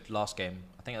really good last game.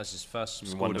 I think that was his first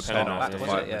won the start penalty. back,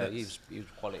 wasn't it? Yeah, he was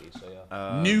quality. So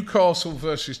yeah. Newcastle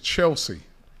versus Chelsea.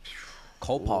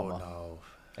 Cole Palmer. No.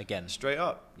 Again. Straight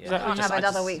up. Yeah. I can't have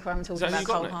another week where I'm talking about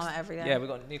Cole next? Palmer every day. Yeah, we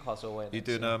got Newcastle away. You're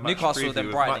doing a match Newcastle, preview then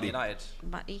with Brighton, Matty. United.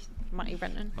 Matty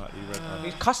Renton.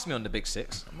 He cussed me on the Big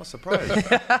Six. I'm not surprised.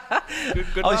 good I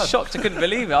was lad. shocked. I couldn't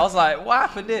believe it. I was like, "What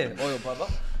happened here, Oil brother?"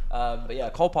 But yeah,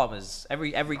 Cole Palmer's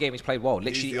every game he's played well. He's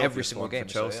Literally the every obvious single one game. for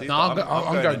Chelsea. No, but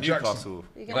I'm going to Jackson.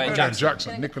 Newcastle. Going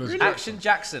Jackson. Nicholas Jackson. Action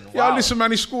Jackson. Wow. Yeah, listen,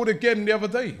 man, he scored again the other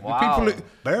day. Wow.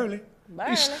 Barely.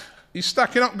 He's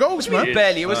stacking up goals, man.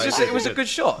 Barely. It was a good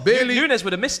shot. Barely. Nunes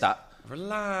would have missed that.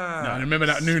 Relax. No, remember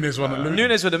that Nunes one at Luton?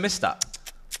 Nunes would have missed that.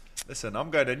 Listen, I'm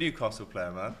going to Newcastle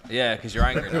player, man. Yeah, because you're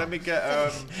angry. Let me get.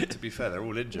 To be fair, they're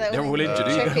all injured. They're all injured.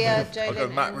 Trippier, Joe I'll go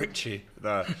Linton. Matt Ritchie.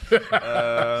 No.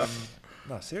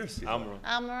 No, seriously.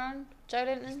 Almiron, Joe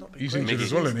Linton. He's injured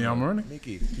as well in the armour, isn't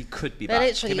he? Miggy. He could be They're back.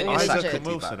 literally Him and all Isak injured. could be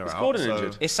Wilson back. are out. Gordon so-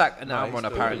 injured? Isak and No, he's Almiron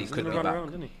still- apparently he's could be Run back. around,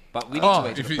 didn't he? But we need to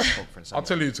wait If for the press conference. I'll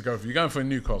tell you to go. If you're going for a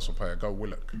Newcastle player, go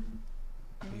Willock.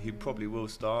 He probably will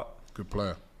start. Good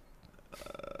player.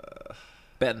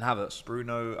 Better than Havertz.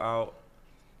 Bruno out.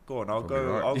 Go on, I'll Probably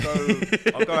go.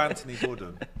 right. I'll go Anthony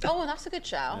Gordon. Oh, that's a good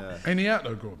shout. Yeah. Ain't he out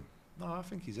though, Gordon? No, I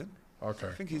think he's in. Okay.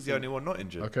 I think he's the only one not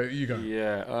injured. Okay, you go.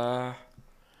 Yeah,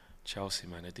 Chelsea,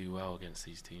 man, they do well against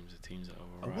these teams. The teams that are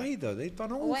all right. Away though, they've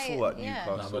done Away, awful at yeah.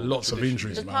 Newcastle. No, but lots of traditionally.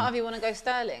 injuries, Does man. part of you want to go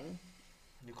Sterling?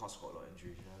 Newcastle got a lot of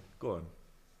injuries. Go on.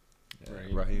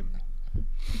 Raheem. Raheem.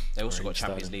 They also got Raheem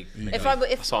Champions Sterling. League.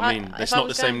 That's what I mean. It's not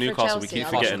the same Newcastle. We keep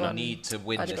forgetting Arsenal that. need to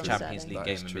win I'd the have Champions gone League That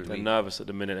game is in true. They're midweek. nervous at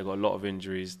the minute. They've got a lot of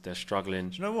injuries. They're struggling.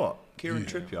 Do you know what? Kieran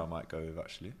Trippier I might go with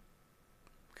actually.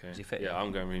 Okay. Is he fit? Yeah,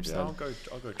 I'm going Raheem Yeah, Sterling. I'll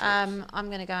go. Trips. I'm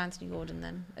going to go Anthony Gordon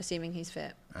then, assuming he's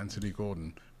fit. Anthony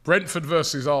Gordon. Brentford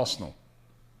versus Arsenal.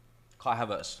 Kai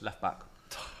Havertz, left back.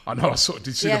 I know. I saw. Did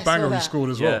you see Yeah, the banger saw he that. scored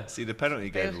as Yeah. well? See the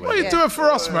penalty game What are away. you doing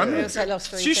for us, man? We also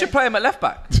lost 3-2. So you should play him at left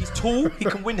back. He's tall. He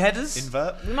can win headers.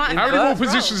 Invert. We might How many have more both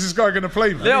positions is this guy going to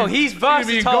play, man? No, he's gonna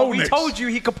be in versatile. goal We next. told you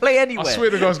he could play anywhere. I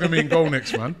swear the guy's going to be in goal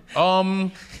next, man.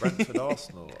 Brentford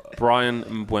Arsenal. Brian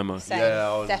Mbeumo. Same. Yeah,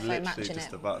 I was Defo literally matching just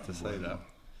it. about to say that.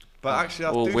 But actually, I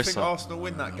Or do think Wissa. Arsenal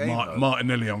win that game. though.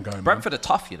 Martinelli, I'm going. Brentford are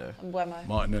tough, you know. And Buemo.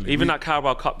 Martinelli. Even that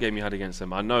Carabao Cup game you had against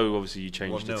them. I know, obviously, you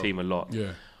changed the 1-0. team a lot.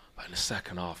 Yeah. But in the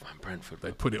second half, man, Brentford.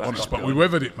 They put it on us, but we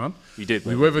weathered it, man. We did.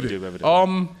 We weathered it. Weathered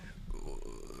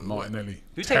Martinelli.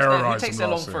 Who terrorised takes them their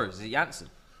long last year. throws? Is it Janssen?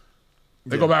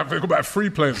 They got about 3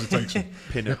 players that takes them.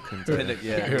 Pinnock and Pinnock,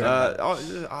 yeah.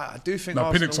 I do think No,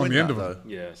 Arsenal Pinnock's on win the end that, of it. though.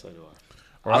 Yeah, so do I.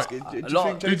 All right. Do you A think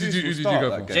lot- Who did Jesus you will go start for?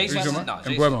 that game? Jesus, Who's your man? no,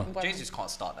 Mbeumo. Jesus can't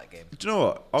start that game. Do you know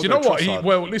what? Do you know what?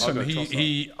 Trossard. Listen, I'll go Trossard.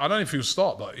 he. I don't know if he'll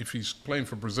start, but if he's playing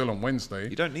for Brazil on Wednesday,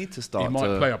 You don't need to he start.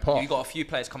 might play a part. You got a few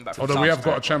players coming back from Although we South have got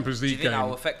a America. Champions Do you League think that game.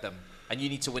 will affect them? And you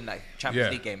need to win that Champions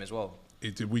Yeah. League game as well.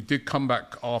 We did come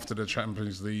back after the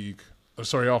Champions League.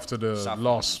 After the South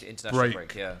last international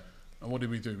break. yeah. And what did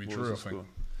we do? We drew, I the think.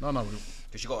 score? No.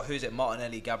 Because you got who's it?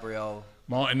 Martinelli, Gabriel.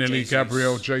 Martinelli, Jesus.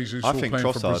 Gabriel, Jesus, I all think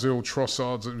playing for Trossard. Brazil.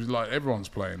 Trossard, it was like everyone's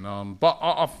playing. But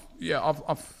I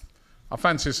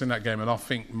fancy us in that game, and I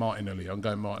think Martinelli. I'm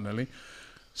going Martinelli.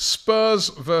 Spurs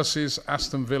versus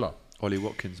Aston Villa. Ollie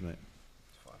Watkins, mate.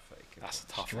 That's a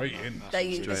tough Straight one. in.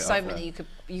 There's so many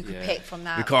you could pick from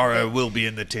that. Vicario will be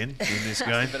in the tin in this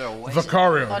game.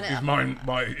 Vicario On it. is mine.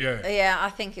 Yeah, I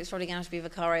think it's probably going to have to be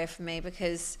Vicario for me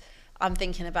because I'm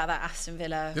thinking about that Aston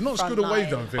Villa. They're not as front good away line.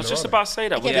 though. I Villa, was just are about to say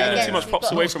that. We're Yeah, giving them too much we've props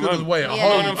got- away Not from as good home. away at Yeah. home.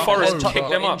 Nottingham Forest Tottenham kicked got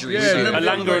them up. injuries. Yeah, remember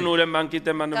Alanga that and all them man, give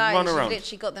them man a Guys, run you've around.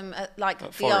 literally got them like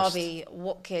At Forest. Diaby,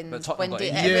 Watkins, But Tottenham got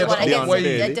Wendy, injured. Yeah, everyone but against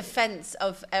Unfairly. the defence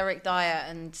of Eric Dyer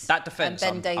and That defence,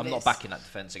 and Ben I'm Davies. not backing that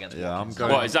defence against Yeah, I'm Watkins.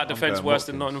 going. What, is that I'm defence going worse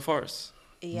than Watkins. Nottingham Forest?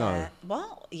 Yeah.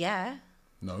 Well, yeah.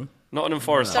 No. Nottingham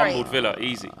Forest Sorry. humbled Villa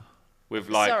easy. With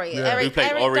like, Sorry, who Eric played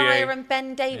Dyer Aurier? and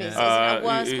Ben Davies isn't Uh, a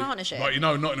worse who- partnership. But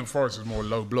Nottingham Forest is more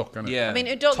low block, isn't it? Yeah. I mean,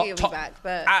 Udogie will be back,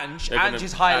 but Ange They're gonna-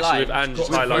 is high actually, with line. Ange Got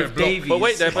high to line. play a block. Davies. But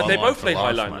wait, but they Come both on, play for high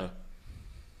life, line man. though.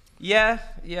 Yeah.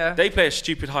 They play a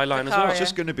stupid high line as well. Vicario. It's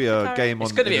just going to be a game on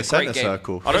It's gonna in be the a great centre game.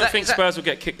 circle. I don't Is that- think is that- Spurs will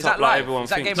get kicked is that up like live? everyone Is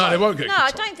that thinks. game No, they live? won't get. No, kicked I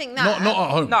up. don't think that. Not at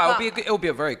home. No, But- it'll be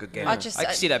a very good game. I I just-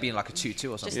 can see that being like a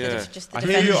 2-2 or Just something. the, Yeah. just the I Who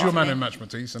hear defence. is your for man me. in match,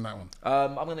 Matisse, in that one?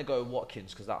 I'm going to go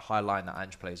Watkins because that high line that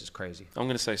Ange plays is crazy. I'm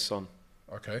going to say Son.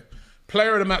 Okay.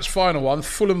 Player of the match final one,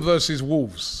 Fulham versus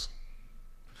Wolves.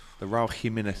 The Raul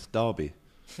Jimenez derby.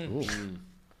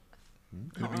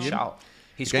 Shout.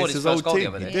 He scored Against his his first old goal the team.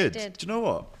 other He day. did. did. Do you know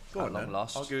what? Go At on, long then.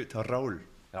 last. I'll give it to Raul.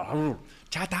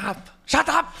 Shut up! Shut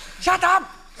up! Shut up!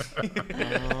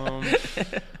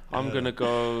 I'm going to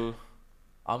go...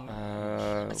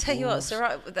 I tell you what,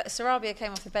 Sarabia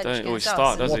came off the bench Don't against always us.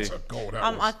 start, does What he? a goal that I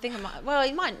was. think I might. Well,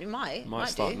 he might. Might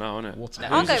start do. now, innit? What a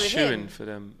I'll Who's go a with shoo-in him. for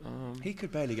them? He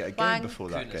could barely get a game Bang. before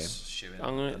that game.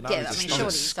 I'm gonna, Yeah, I mean, he's surely doesn't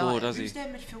he's score, starting. does he? their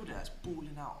midfielder that's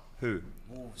balling out? Who?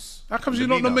 Wolves. How comes you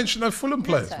not Lemina. mention no Fulham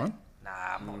players, so. man? Nah,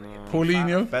 I'm not really a big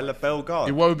Paulinho, Bella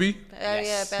Bellegarde. Iwobi, Oh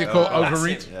yeah, Dicko Bellerin.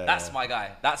 Overeat. That's my guy.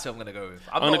 That's who I'm going to go with.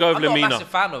 I'm gonna go with I'm not a Lemina. massive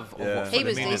fan of Yeah. what He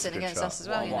was Mina's a decent good against shout. us as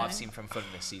well. You know. I've seen from Fulham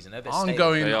this season. They're a bit I'm stable.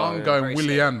 going They are, yeah.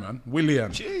 Willian, Very man.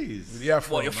 Willian. Jeez. Yeah,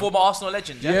 What, your former Arsenal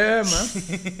legend, yeah? Yeah,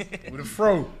 man. With a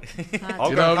throw.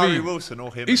 I'll You go know what I Harry mean? Wilson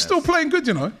or him. He's still playing good,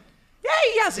 you know. Yeah,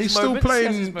 he has his He's still moments. He has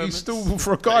his playing. He's moments. still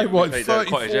for a guy what Play their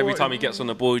 34. cottage every time he gets on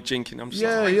the ball, jinking. I'm just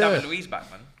Yeah, like, yeah. David Luiz back,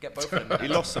 man. Get both of them. He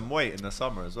lost some weight in the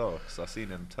summer as well, because I seen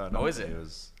him turn up. Oh, is it? He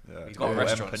was, yeah, He's got a little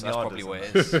restaurant, so that's empanadas probably and what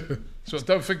that. it is. So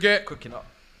don't forget Cooking up.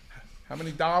 how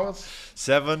many dollars?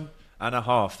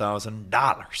 $7,500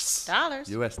 Dollars.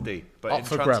 USD. But Up in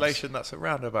for grabs. translation, that's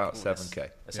around about 7K.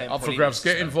 The same Up for Paulinho grabs.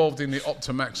 Get system. involved in the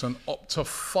Optimax and Opta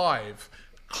 5.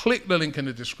 Click the link in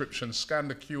the description. Scan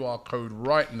the QR code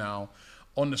right now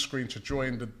on the screen to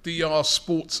join the DR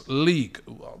Sports League.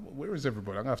 Where is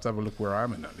everybody? I'm going to have a look where I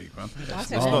am in that league, man.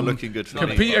 It's not looking good for me.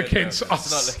 Compete against It's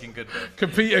us. not looking good, though.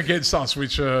 Compete against us,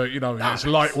 which is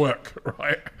light work,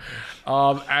 right?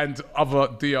 And other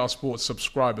DR Sports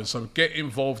subscribers. So get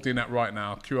involved in that right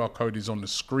now. QR code is on the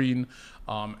screen,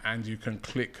 and you can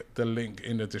click the link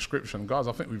in the description, guys.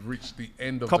 I think we've reached the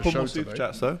end of the Couple show more super today.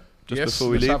 chats though, just Yes,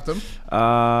 before we let's leave. have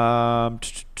them.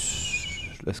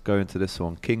 Let's go into this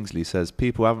one. Kingsley says,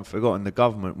 people haven't forgotten the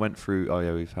government went through... Oh,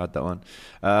 yeah, we've had that one.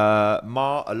 A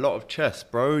lot of chess,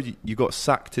 bro. You got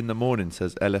sacked in the morning,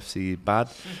 says LFC bad.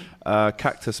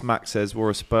 Cactus Max says,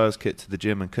 wore a Spurs kit to the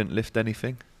gym and couldn't lift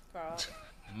anything.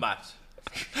 Mad.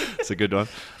 It's a good one.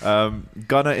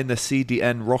 Gunner in the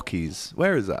CDN Rockies.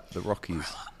 Where is that? The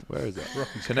Rockies. Where is that?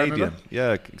 Rockies, Canadian. Canada?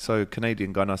 Yeah, so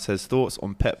Canadian Gunner says, thoughts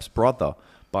on Pep's brother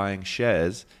buying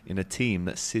shares in a team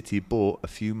that City bought a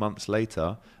few months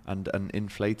later and an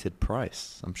inflated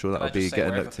price. I'm sure Can I that'll be just say,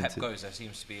 getting wherever looked Pep into. goes, there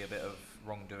seems to be a bit of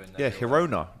wrongdoing. Yeah, there.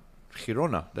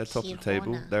 Girona, they're top of the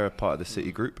table. Girona. They're a part of the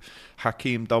City group.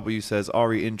 Hakeem W says,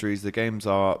 Ari injuries, the games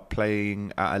are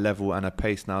playing at a level and a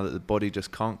pace now that the body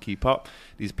just can't keep up.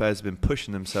 These players have been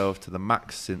pushing themselves to the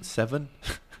max since 7.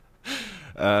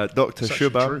 Dr. It's actually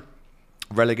Shuba true.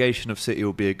 Relegation of City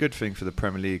will be a good thing for the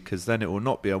Premier League because then it will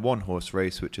not be a one-horse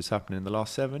race, which has happened in the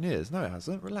last 7 years. No, it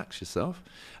hasn't. Relax yourself.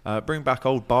 Bring back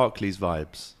old Barclays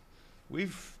vibes.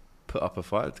 We've put up a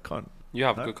fight. You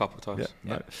have a good couple of times.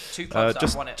 Yeah, no. 2 clubs that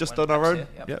have won it. Just on our own?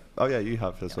 Yep. Oh, yeah, you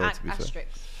have as well, to be fair.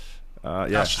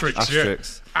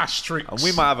 Asterisks. And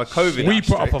we might have a COVID We asterisk,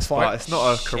 put up a fight. but it's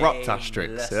not a corrupt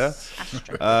asterisk,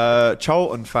 yeah?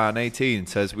 Charlton fan 18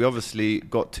 says, we obviously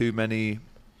got to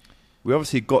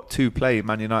play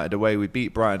Man United away. We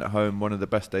beat Brighton at home, one of the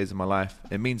best days of my life.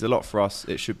 It means a lot for us.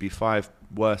 It should be 5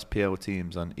 worse PL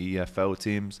teams than EFL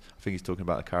teams. I think he's talking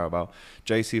about the Carabao.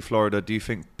 JC Florida, do you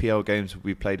think PL games will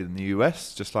be played in the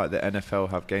US, just like the NFL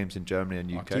have games in Germany and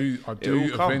UK? I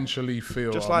do eventually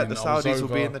feel... Just like the Saudis will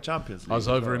be in the Champions League. I was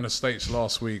over in the States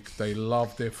last week. They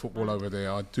love their football over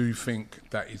there. I do think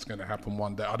that is going to happen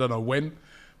one day. I don't know when,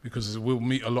 because it will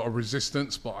meet a lot of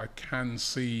resistance, but I can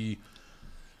see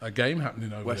a game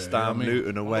happening over West there. Ham,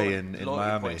 Luton away in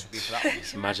Miami.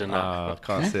 Imagine that. I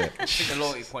can't see it. I think the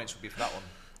loyalty points would be for that one.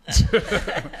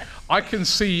 I can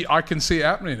see it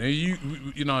happening.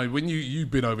 You know, when you've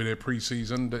been over there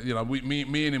pre-season, you know,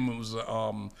 me and him was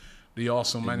the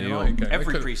Arsenal Man United game.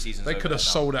 Every pre-season, they could have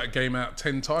sold that game out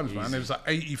 10 times, man. There was an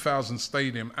 80,000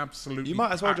 stadium, absolutely. You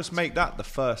might as well packed. just make that the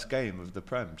first game of the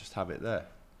Prem. Just have it there.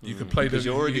 You could play because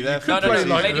you're already there. No, play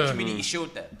the Community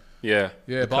Shield there. Yeah,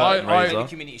 but I the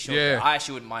Community Shield. Yeah. I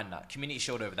actually wouldn't mind that Community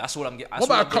Shield over. That's all I'm getting.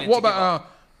 What about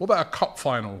a cup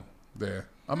final there?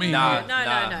 I mean, No.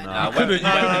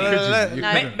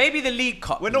 Maybe the League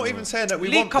Cup. We're not even saying that we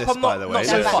League want Cup. this, by the way.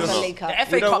 The League Cup.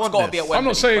 FA Cup's got to be at Wembley.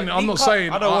 I'm not saying.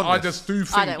 I just do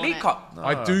think League Cup.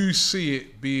 I do see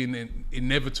it being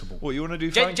inevitable. What you want to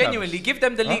do? Fan Genuinely, give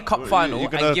them the League Cup final. You're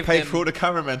going to pay for all the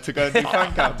cameramen to go and do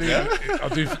fan camp. I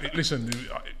do. Listen,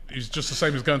 it's just the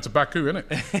same as going to Baku, isn't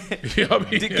it? You know what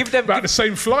I mean? Give them about the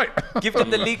same flight. Give them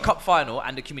the League Cup final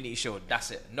and the Community Shield. That's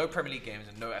it. No Premier League games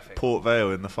and no FA. Port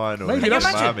Vale in the final. Maybe Can you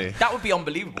that's imagine? That would be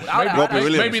unbelievable.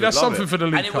 Maybe that's something for the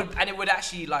League Cup. And it would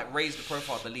actually like raise the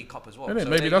profile of the League Cup as well. So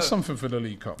maybe that's something for the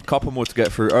League Cup. Couple more to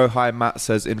get through. Oh hi, Matt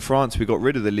says, in France we got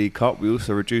rid of the League Cup. We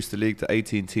also reduced the league to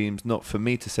 18 teams. Not for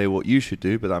me to say what you should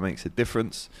do, but that makes a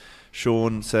difference.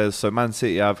 Sean says, so Man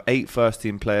City have 8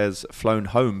 first-team players flown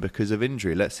home because of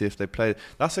injury. Let's see if they play.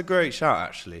 That's a great shout,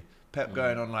 actually. Pep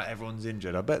going on like everyone's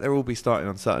injured. I bet they'll all be starting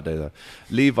on Saturday, though.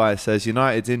 Levi says,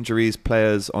 United's injuries,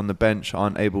 players on the bench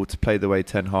aren't able to play the way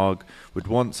Ten Hag would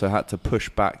want, so had to push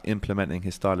back implementing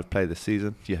his style of play this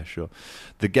season. Yeah, sure.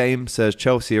 The Game says,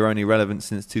 Chelsea are only relevant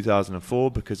since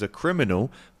 2004 because a criminal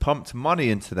pumped money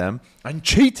into them and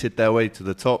cheated their way to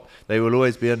the top. They will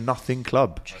always be a nothing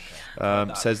club.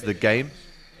 Says The Game.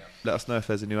 Let us know if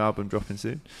there's a new album dropping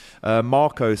soon.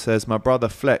 Marco says, my brother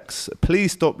Flex,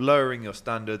 please stop lowering your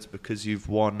standards because you've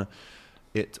won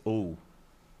it all.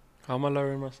 How am I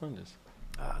lowering my standards?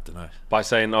 I don't know. By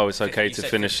saying, it's okay to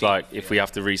finish 15th, like if we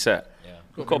have to reset.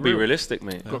 Got to be realistic,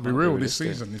 mate. Got to be real this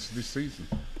season. This season.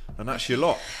 And that's your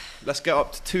lot. Let's get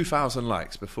up to 2,000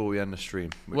 likes before we end the stream.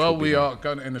 Well, we are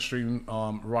going to end the stream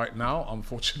right now.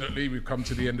 Unfortunately, we've come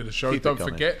to the end of the show. Don't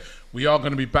forget, we are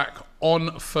going to be back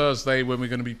on Thursday when we're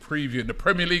going to be previewing. The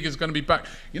Premier League is going to be back.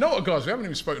 You know what, guys? We haven't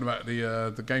even spoken about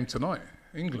the game tonight.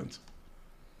 England.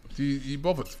 You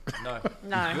bothered? No.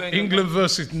 England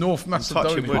versus North Macedonia.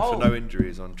 Touching wood for no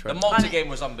injuries on Trent. The Malta game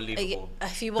was unbelievable.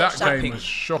 If you watch that game was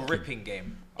shocking. Gripping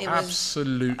game. It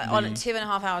absolutely was on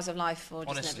 2.5 hours of life, or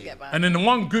just never get back. And then the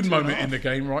one good moment in the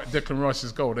game, right? Declan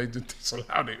Rice's goal. They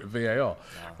disallowed it with VAR.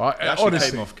 Right? It actually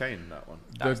came off Kane, that one.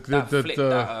 That flick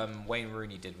that Wayne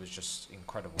Rooney did was just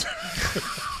incredible.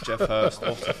 Jeff Hurst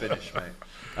off the finish,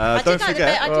 mate. Don't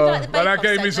forget. But that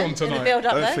game is on tonight.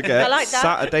 Don't forget,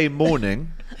 Saturday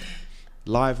morning.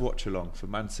 Live watch along for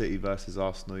Man City versus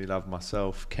Arsenal. You'll have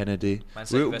myself, Kennedy. Man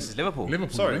City versus Liverpool.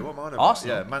 Sorry, what am I on about?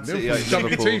 Arsenal. Yeah, Man City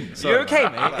Liverpool. Liverpool. Sorry, you're okay,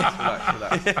 mate.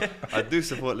 Relax. I do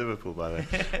support Liverpool, by the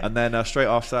way. And then straight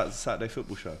after that, the Saturday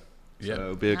football show. So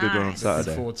it'll be a good one on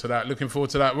Saturday. Looking forward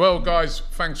to that. Well, guys,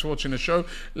 thanks for watching the show.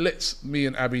 Let's me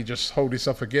and Abby just hold this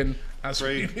up again.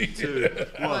 3, 2,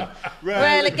 1.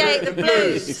 Relegate the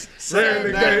Blues.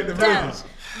 Relegate the Blues.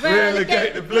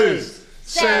 Relegate the Blues.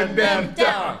 Send them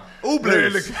down. All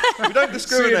Blues. We don't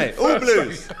discriminate. All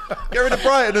Blues. Get rid of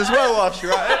Brighton as well whilst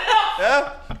you're at it.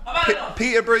 Yeah?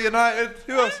 Peterborough United.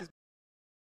 Who else is...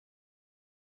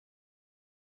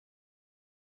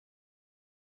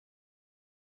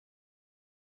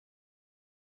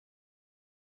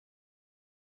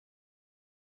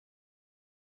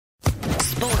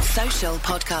 Sports Social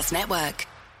Podcast Network.